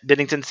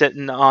Biddington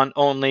sitting on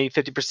only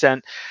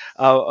 50%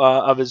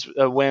 of his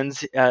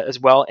wins as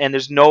well, and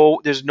there's no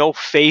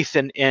faith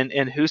in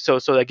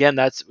Husso. So again,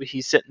 that's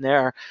he's sitting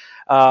there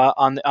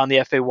on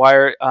the FA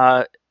wire.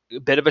 A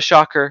bit of a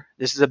shocker.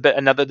 This is a bit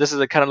another. This is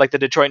a kind of like the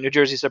Detroit New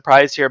Jersey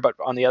surprise here, but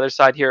on the other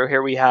side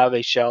here we have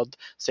a shelled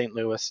St.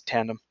 Louis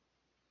tandem.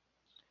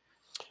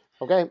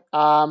 Okay.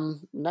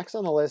 Next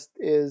on the list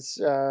is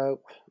well,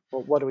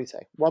 what do we say?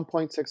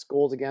 1.6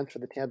 goals against for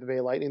the Tampa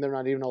Bay Lightning. They're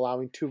not even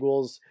allowing 2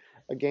 goals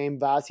a game.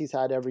 Vasi's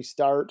had every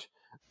start.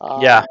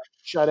 Yeah,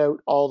 Shutout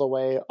all the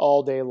way,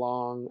 all day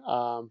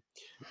long.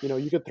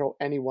 You could throw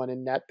anyone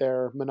in net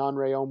there. Manon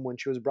Rayom, when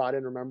she was brought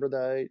in, remember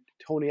the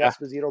Tony yeah.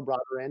 Esposito brought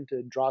her in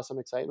to draw some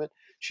excitement.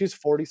 She's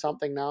 40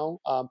 something now.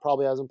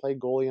 Probably hasn't played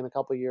goalie in a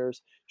couple of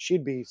years.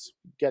 She'd be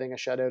getting a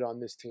shutout on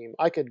this team.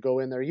 I could go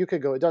in there. You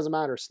could go. It doesn't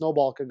matter.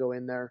 Snowball could go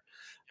in there.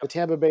 The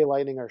Tampa Bay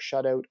Lightning are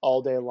shut out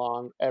all day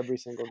long, every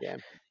single game.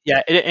 Yeah,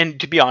 and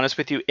to be honest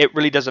with you, it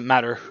really doesn't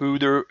matter who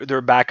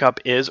their backup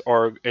is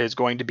or is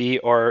going to be,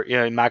 or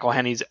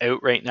McElhenney's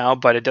out right now,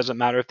 but it doesn't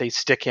matter if they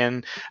stick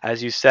in,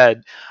 as you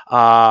said,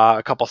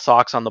 a couple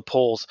socks on the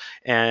poles,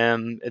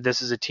 and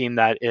this is a team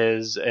that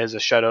is a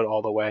shutout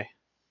all the way.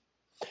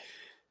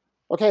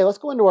 Okay, let's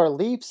go into our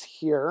Leafs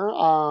here.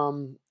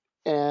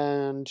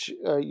 And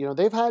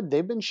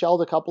they've been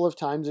shelled a couple of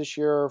times this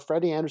year.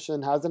 Freddie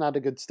Anderson hasn't had a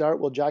good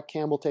start. Will Jack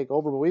Campbell take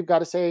over? But we've got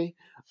to say,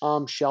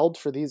 shelled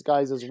for these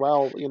guys as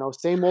well.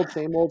 Same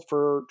old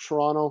for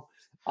Toronto.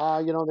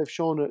 They've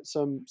shown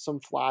some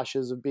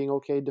flashes of being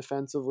okay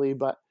defensively,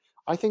 but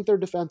I think their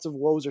defensive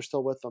woes are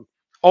still with them.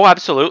 Oh,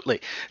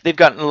 absolutely. They've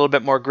gotten a little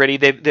bit more gritty.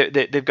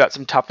 They've got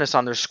some toughness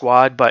on their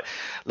squad. But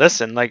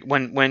listen, like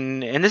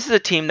when and this is a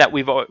team that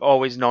we've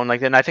always known.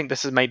 Like, and I think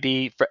this might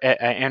be for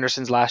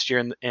Anderson's last year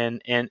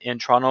in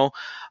Toronto.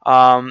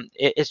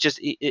 It's just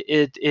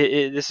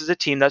this is a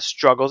team that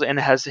struggles and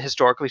has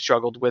historically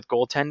struggled with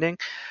goaltending.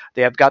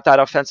 They have got that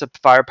offensive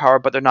firepower,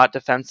 but they're not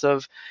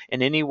defensive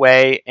in any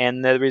way.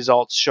 And the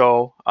results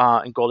show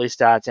in goalie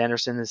stats.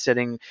 Anderson is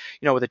sitting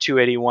with a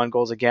 281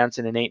 goals against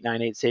and an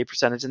 898 save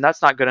percentage, and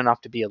that's not good enough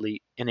to be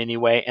elite in any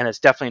way, and it's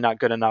definitely not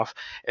good enough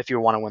if you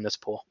want to win this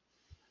pool.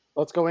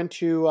 Let's go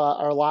into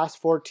our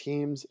last 4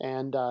 teams,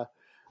 and the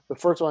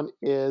first one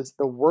is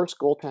the worst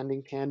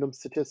goaltending tandem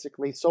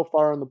statistically so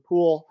far in the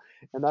pool,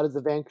 and that is the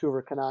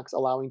Vancouver Canucks,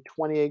 allowing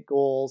 28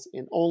 goals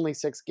in only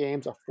 6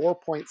 games, a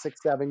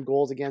 4.67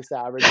 goals against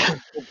average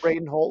for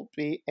Braden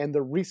Holtby and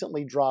the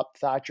recently dropped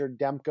Thatcher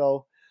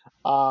Demko.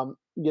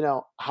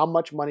 How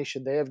much money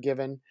should they have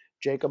given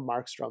Jacob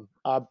Markstrom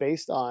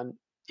based on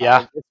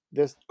Yeah,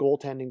 this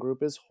goaltending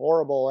group is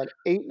horrible. An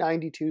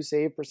 892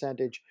 save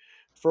percentage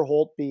for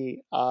Holtby,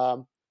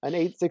 an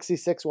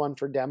 866 one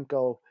for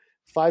Demko,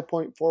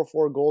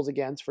 5.44 goals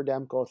against for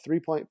Demko,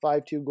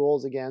 3.52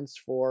 goals against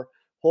for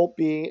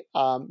Holtby.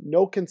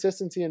 No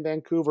consistency in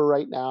Vancouver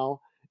right now,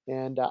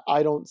 and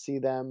I don't see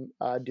them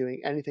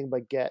doing anything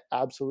but get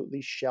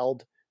absolutely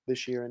shelled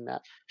this year in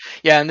net.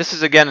 yeah, and this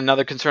is again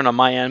another concern on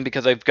my end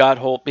because I've got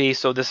Holtby,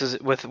 so this is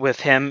with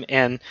him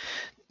and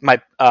my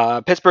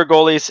Pittsburgh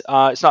goalies.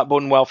 It's not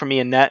boding well for me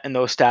in net and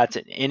those stats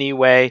in any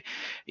way.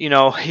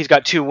 He's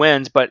got 2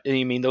 wins, but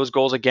I mean those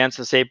goals against,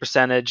 the save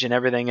percentage and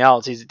everything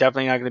else. He's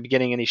definitely not going to be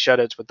getting any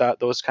shutouts with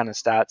those kind of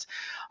stats.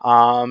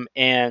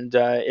 And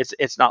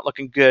it's not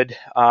looking good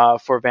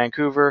for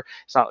Vancouver.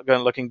 It's not going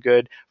to looking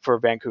good for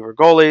Vancouver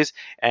goalies,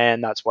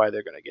 and that's why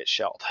they're going to get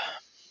shelled.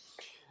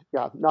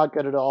 Yeah, not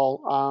good at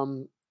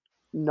all.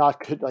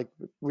 Not good. Like,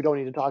 we don't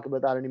need to talk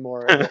about that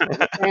anymore. As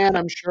a fan,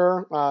 I'm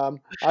sure.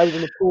 I was in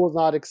the pool,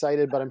 not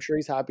excited, but I'm sure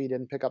he's happy he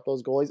didn't pick up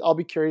those goalies. I'll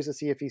be curious to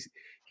see if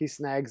he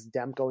snags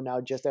Demko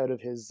now just out of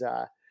his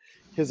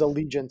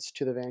allegiance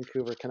to the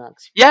Vancouver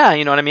Canucks. Yeah,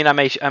 you know what I mean. I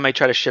might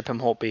try to ship him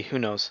Holtby. Who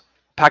knows?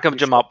 Package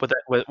You him should. up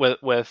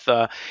with.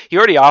 He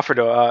already offered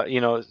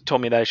to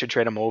told me that I should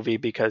trade him Ovi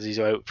because he's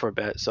out for a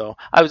bit. So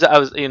I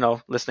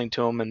was listening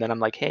to him, and then I'm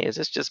like, hey, is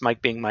this just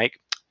Mike being Mike?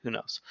 Who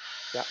knows?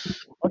 Yeah.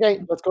 Okay,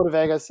 let's go to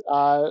Vegas.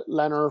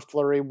 Leonard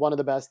Fleury, one of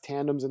the best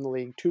tandems in the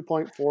league,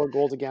 2.4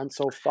 goals against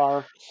so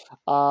far.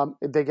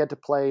 They get to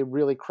play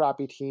really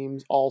crappy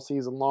teams all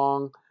season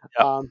long.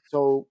 Yeah.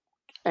 So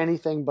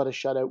anything but a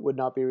shutout would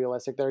not be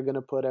realistic. They're going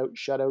to put out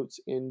shutouts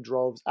in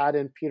droves. Add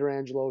in Peter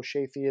Angelo,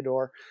 Shea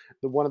Theodore,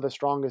 one of the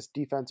strongest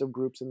defensive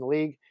groups in the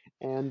league,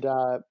 and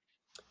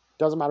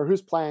doesn't matter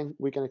who's playing,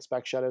 we can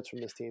expect shutouts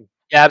from this team.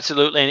 Yeah,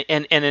 absolutely.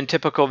 And in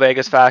typical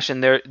Vegas fashion,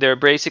 they're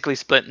basically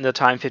splitting the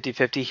time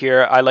 50-50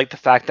 here. I like the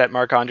fact that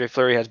Marc-Andre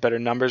Fleury has better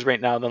numbers right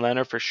now than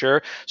Leonard for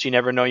sure. So you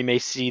never know. You may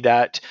see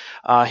that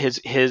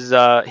his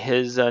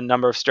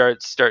number of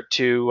starts start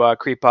to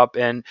creep up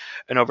and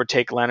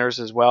overtake Leonard's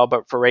as well.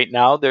 But for right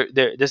now,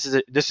 this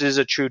is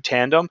a true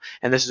tandem,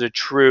 and this is a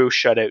true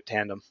shutout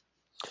tandem.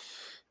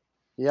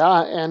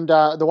 Yeah, and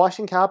the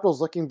Washington Capitals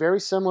looking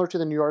very similar to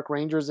the New York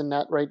Rangers in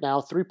net right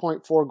now.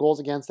 3.4 goals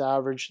against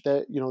average.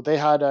 That they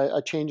had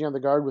a changing of the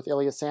guard with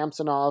Ilya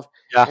Samsonov,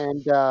 Yeah.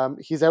 and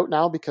he's out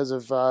now because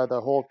of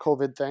the whole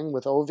COVID thing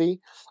with Ovi.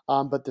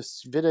 But the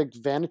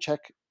Vitek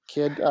Vanacek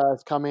kid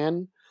has come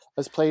in,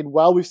 has played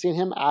well. We've seen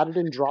him added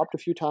and dropped a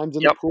few times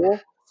in the Yep. pool.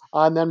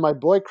 And then my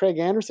boy Craig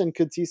Anderson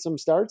could see some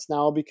starts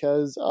now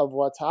because of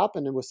what's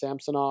happened and with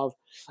Samsonov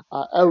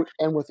out.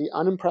 And with the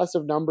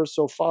unimpressive numbers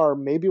so far,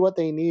 maybe what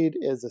they need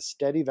is a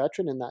steady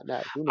veteran in that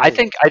net. Who knows?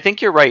 I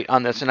think you're right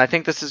on this, and I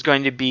think this is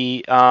going to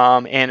be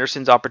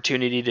Anderson's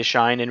opportunity to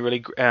shine and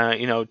really,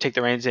 take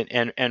the reins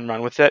and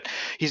run with it.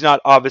 He's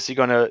not obviously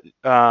going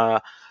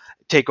to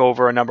take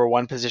over a number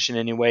one position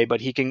anyway,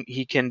 but he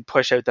can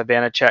push out the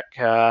Vanacek.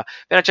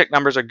 Vanacek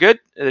numbers are good,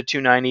 the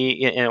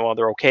 290, and well,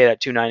 they're okay at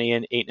 290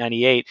 and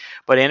 898.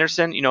 But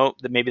Anderson,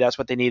 maybe that's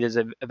what they need as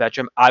a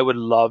veteran. I would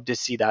love to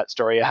see that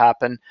story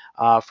happen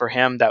for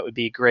him. That would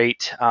be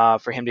great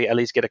for him to at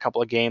least get a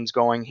couple of games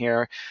going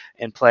here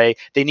and play.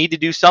 They need to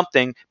do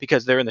something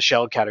because they're in the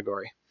shell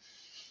category.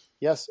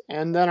 Yes,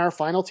 and then our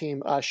final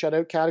team,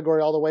 shutout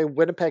category all the way,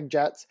 Winnipeg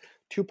Jets,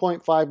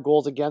 2.5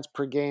 goals against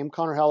per game.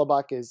 Connor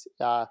Hellebuck is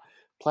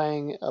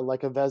playing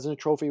like a Vezina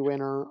Trophy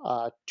winner,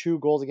 2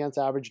 goals against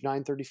average,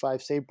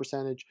 935 save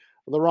percentage.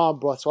 Laurent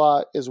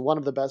Brossoit is one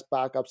of the best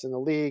backups in the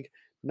league,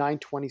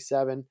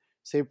 927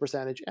 save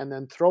percentage. And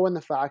then throw in the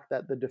fact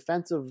that the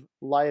defensive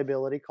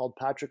liability called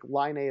Patrick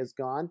Laine is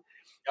gone,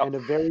 Yep. and a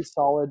very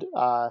solid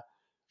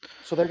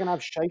so they're going to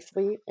have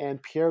Scheifele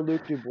and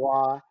Pierre-Luc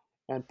Dubois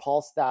and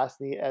Paul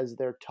Stastny as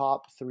their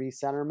top three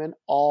centermen,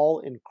 all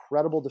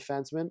incredible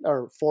defensemen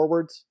or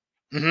forwards,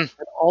 Hmm.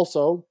 and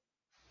also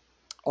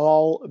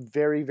all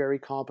very, very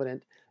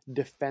competent,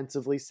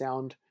 defensively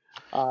sound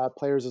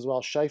players as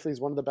well. Scheifele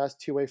is one of the best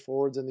two-way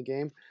forwards in the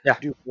game. Yeah.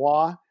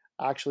 Dubois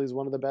actually is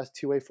one of the best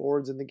two-way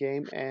forwards in the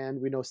game,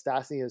 and we know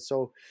Stastny is.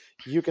 So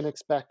you can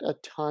expect a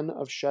ton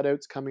of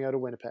shutouts coming out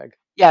of Winnipeg.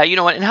 Yeah, you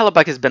know what? And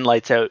Hellebuck has been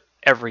lights out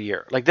every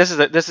year. Like this is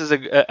a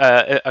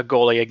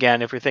goalie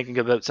again. If you're thinking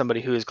about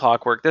somebody who is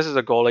clockwork, this is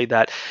a goalie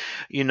that,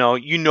 you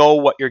know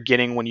what you're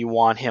getting when you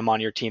want him on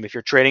your team. If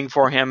you're trading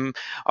for him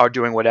or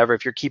doing whatever,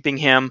 if you're keeping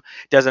him,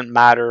 doesn't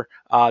matter.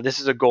 This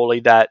is a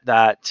goalie that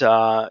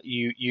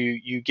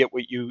you get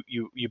what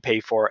you pay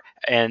for,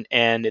 and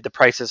the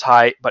price is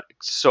high, but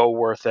so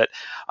worth it.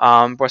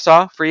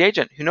 Boissat, free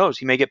agent. Who knows?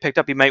 He may get picked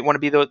up. He might want to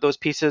be those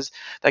pieces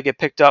that get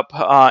picked up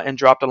and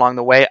dropped along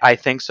the way. I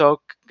think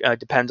so.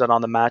 Depends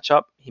on the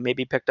matchup. He may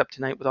be picked up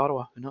tonight with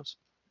Ottawa. Who knows?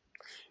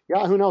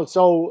 Yeah, who knows?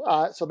 So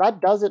that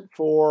does it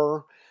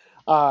for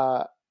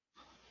uh,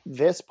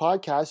 this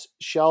podcast,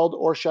 shelled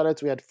or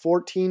shutouts. We had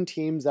 14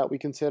 teams that we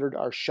considered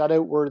are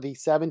shutout worthy,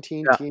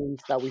 17 Yeah.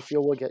 teams that we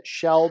feel will get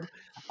shelled.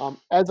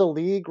 As a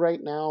league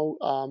right now,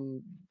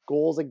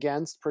 goals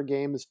against per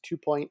game is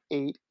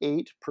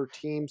 2.88 per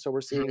team. So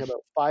we're seeing Mhm.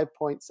 about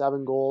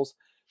 5.7 goals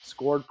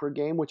scored per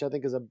game, which I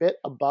think is a bit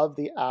above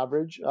the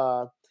average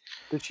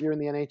this year in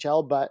the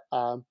NHL. But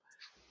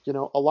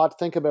a lot to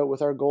think about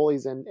with our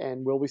goalies,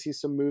 and will we see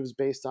some moves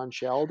based on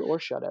shelled or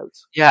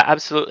shutouts? Yeah,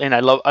 absolutely, and I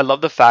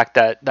love the fact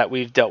that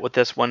we've dealt with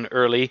this one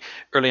early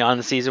on in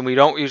the season. We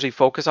don't usually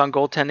focus on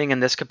goaltending in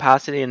this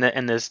capacity and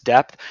in this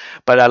depth,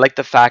 but I like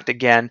the fact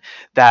again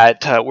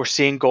that we're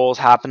seeing goals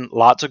happen,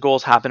 lots of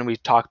goals happen.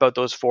 We've talked about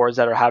those forwards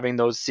that are having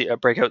those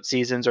breakout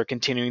seasons or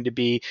continuing to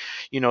be,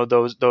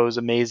 those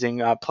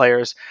amazing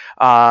players.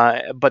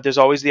 But there's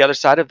always the other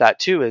side of that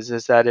too. Is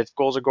that if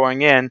goals are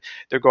going in,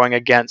 they're going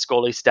against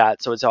goalie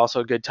stats. So it's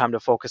also a good time to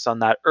focus on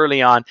that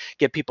early on,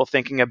 get people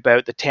thinking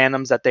about the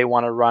tandems that they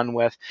want to run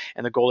with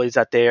and the goalies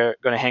that they're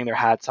going to hang their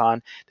hats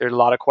on. There's a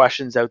lot of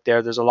questions out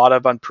there. There's a lot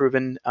of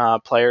unproven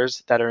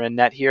players that are in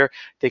net here,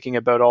 thinking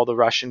about all the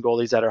Russian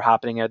goalies that are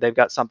happening here. They've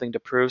got something to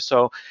prove,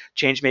 so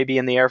change may be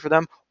in the air for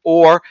them,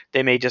 or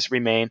they may just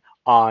remain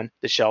on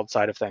the shelved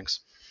side of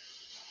things.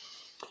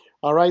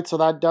 All right, so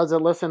that does it.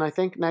 Listen, I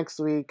think next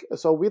week,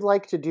 so we'd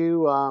like to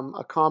do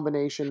a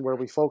combination where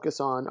we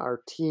focus on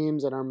our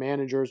teams and our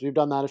managers. We've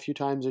done that a few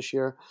times this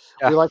year.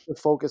 Yeah. We like to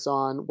focus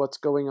on what's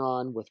going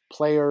on with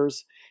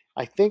players.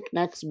 I think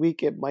next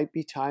week it might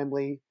be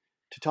timely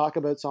to talk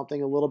about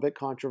something a little bit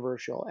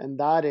controversial, and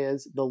that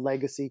is the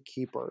legacy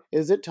keeper.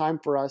 Is it time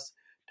for us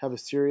to have a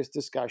serious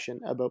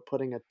discussion about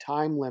putting a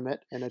time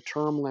limit and a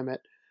term limit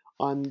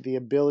on the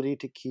ability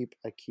to keep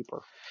a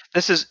keeper.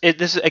 This is it.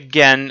 This is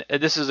again.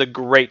 This is a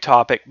great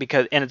topic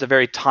because, and it's a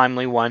very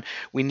timely one.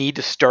 We need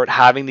to start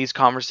having these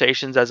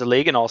conversations as a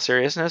league, in all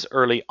seriousness,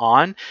 early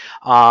on.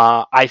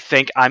 I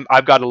think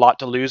I've got a lot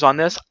to lose on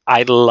this.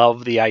 I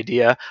love the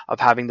idea of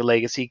having the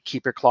legacy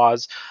keeper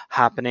clause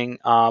happening,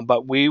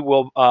 but we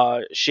will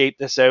shape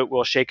this out.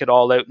 We'll shake it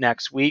all out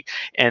next week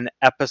in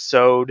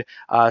episode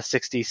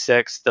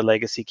 66, the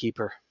legacy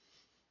keeper.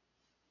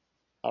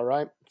 All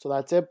right, so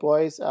that's it,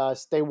 boys.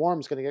 Stay warm.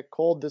 It's going to get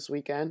cold this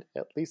weekend,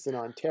 at least in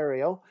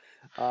Ontario.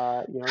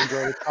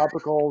 Enjoy the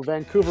tropical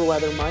Vancouver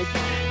weather, Mike.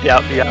 Yeah,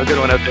 a good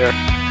one out there.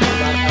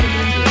 Have a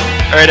great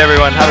year. All right,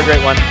 everyone, have a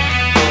great one.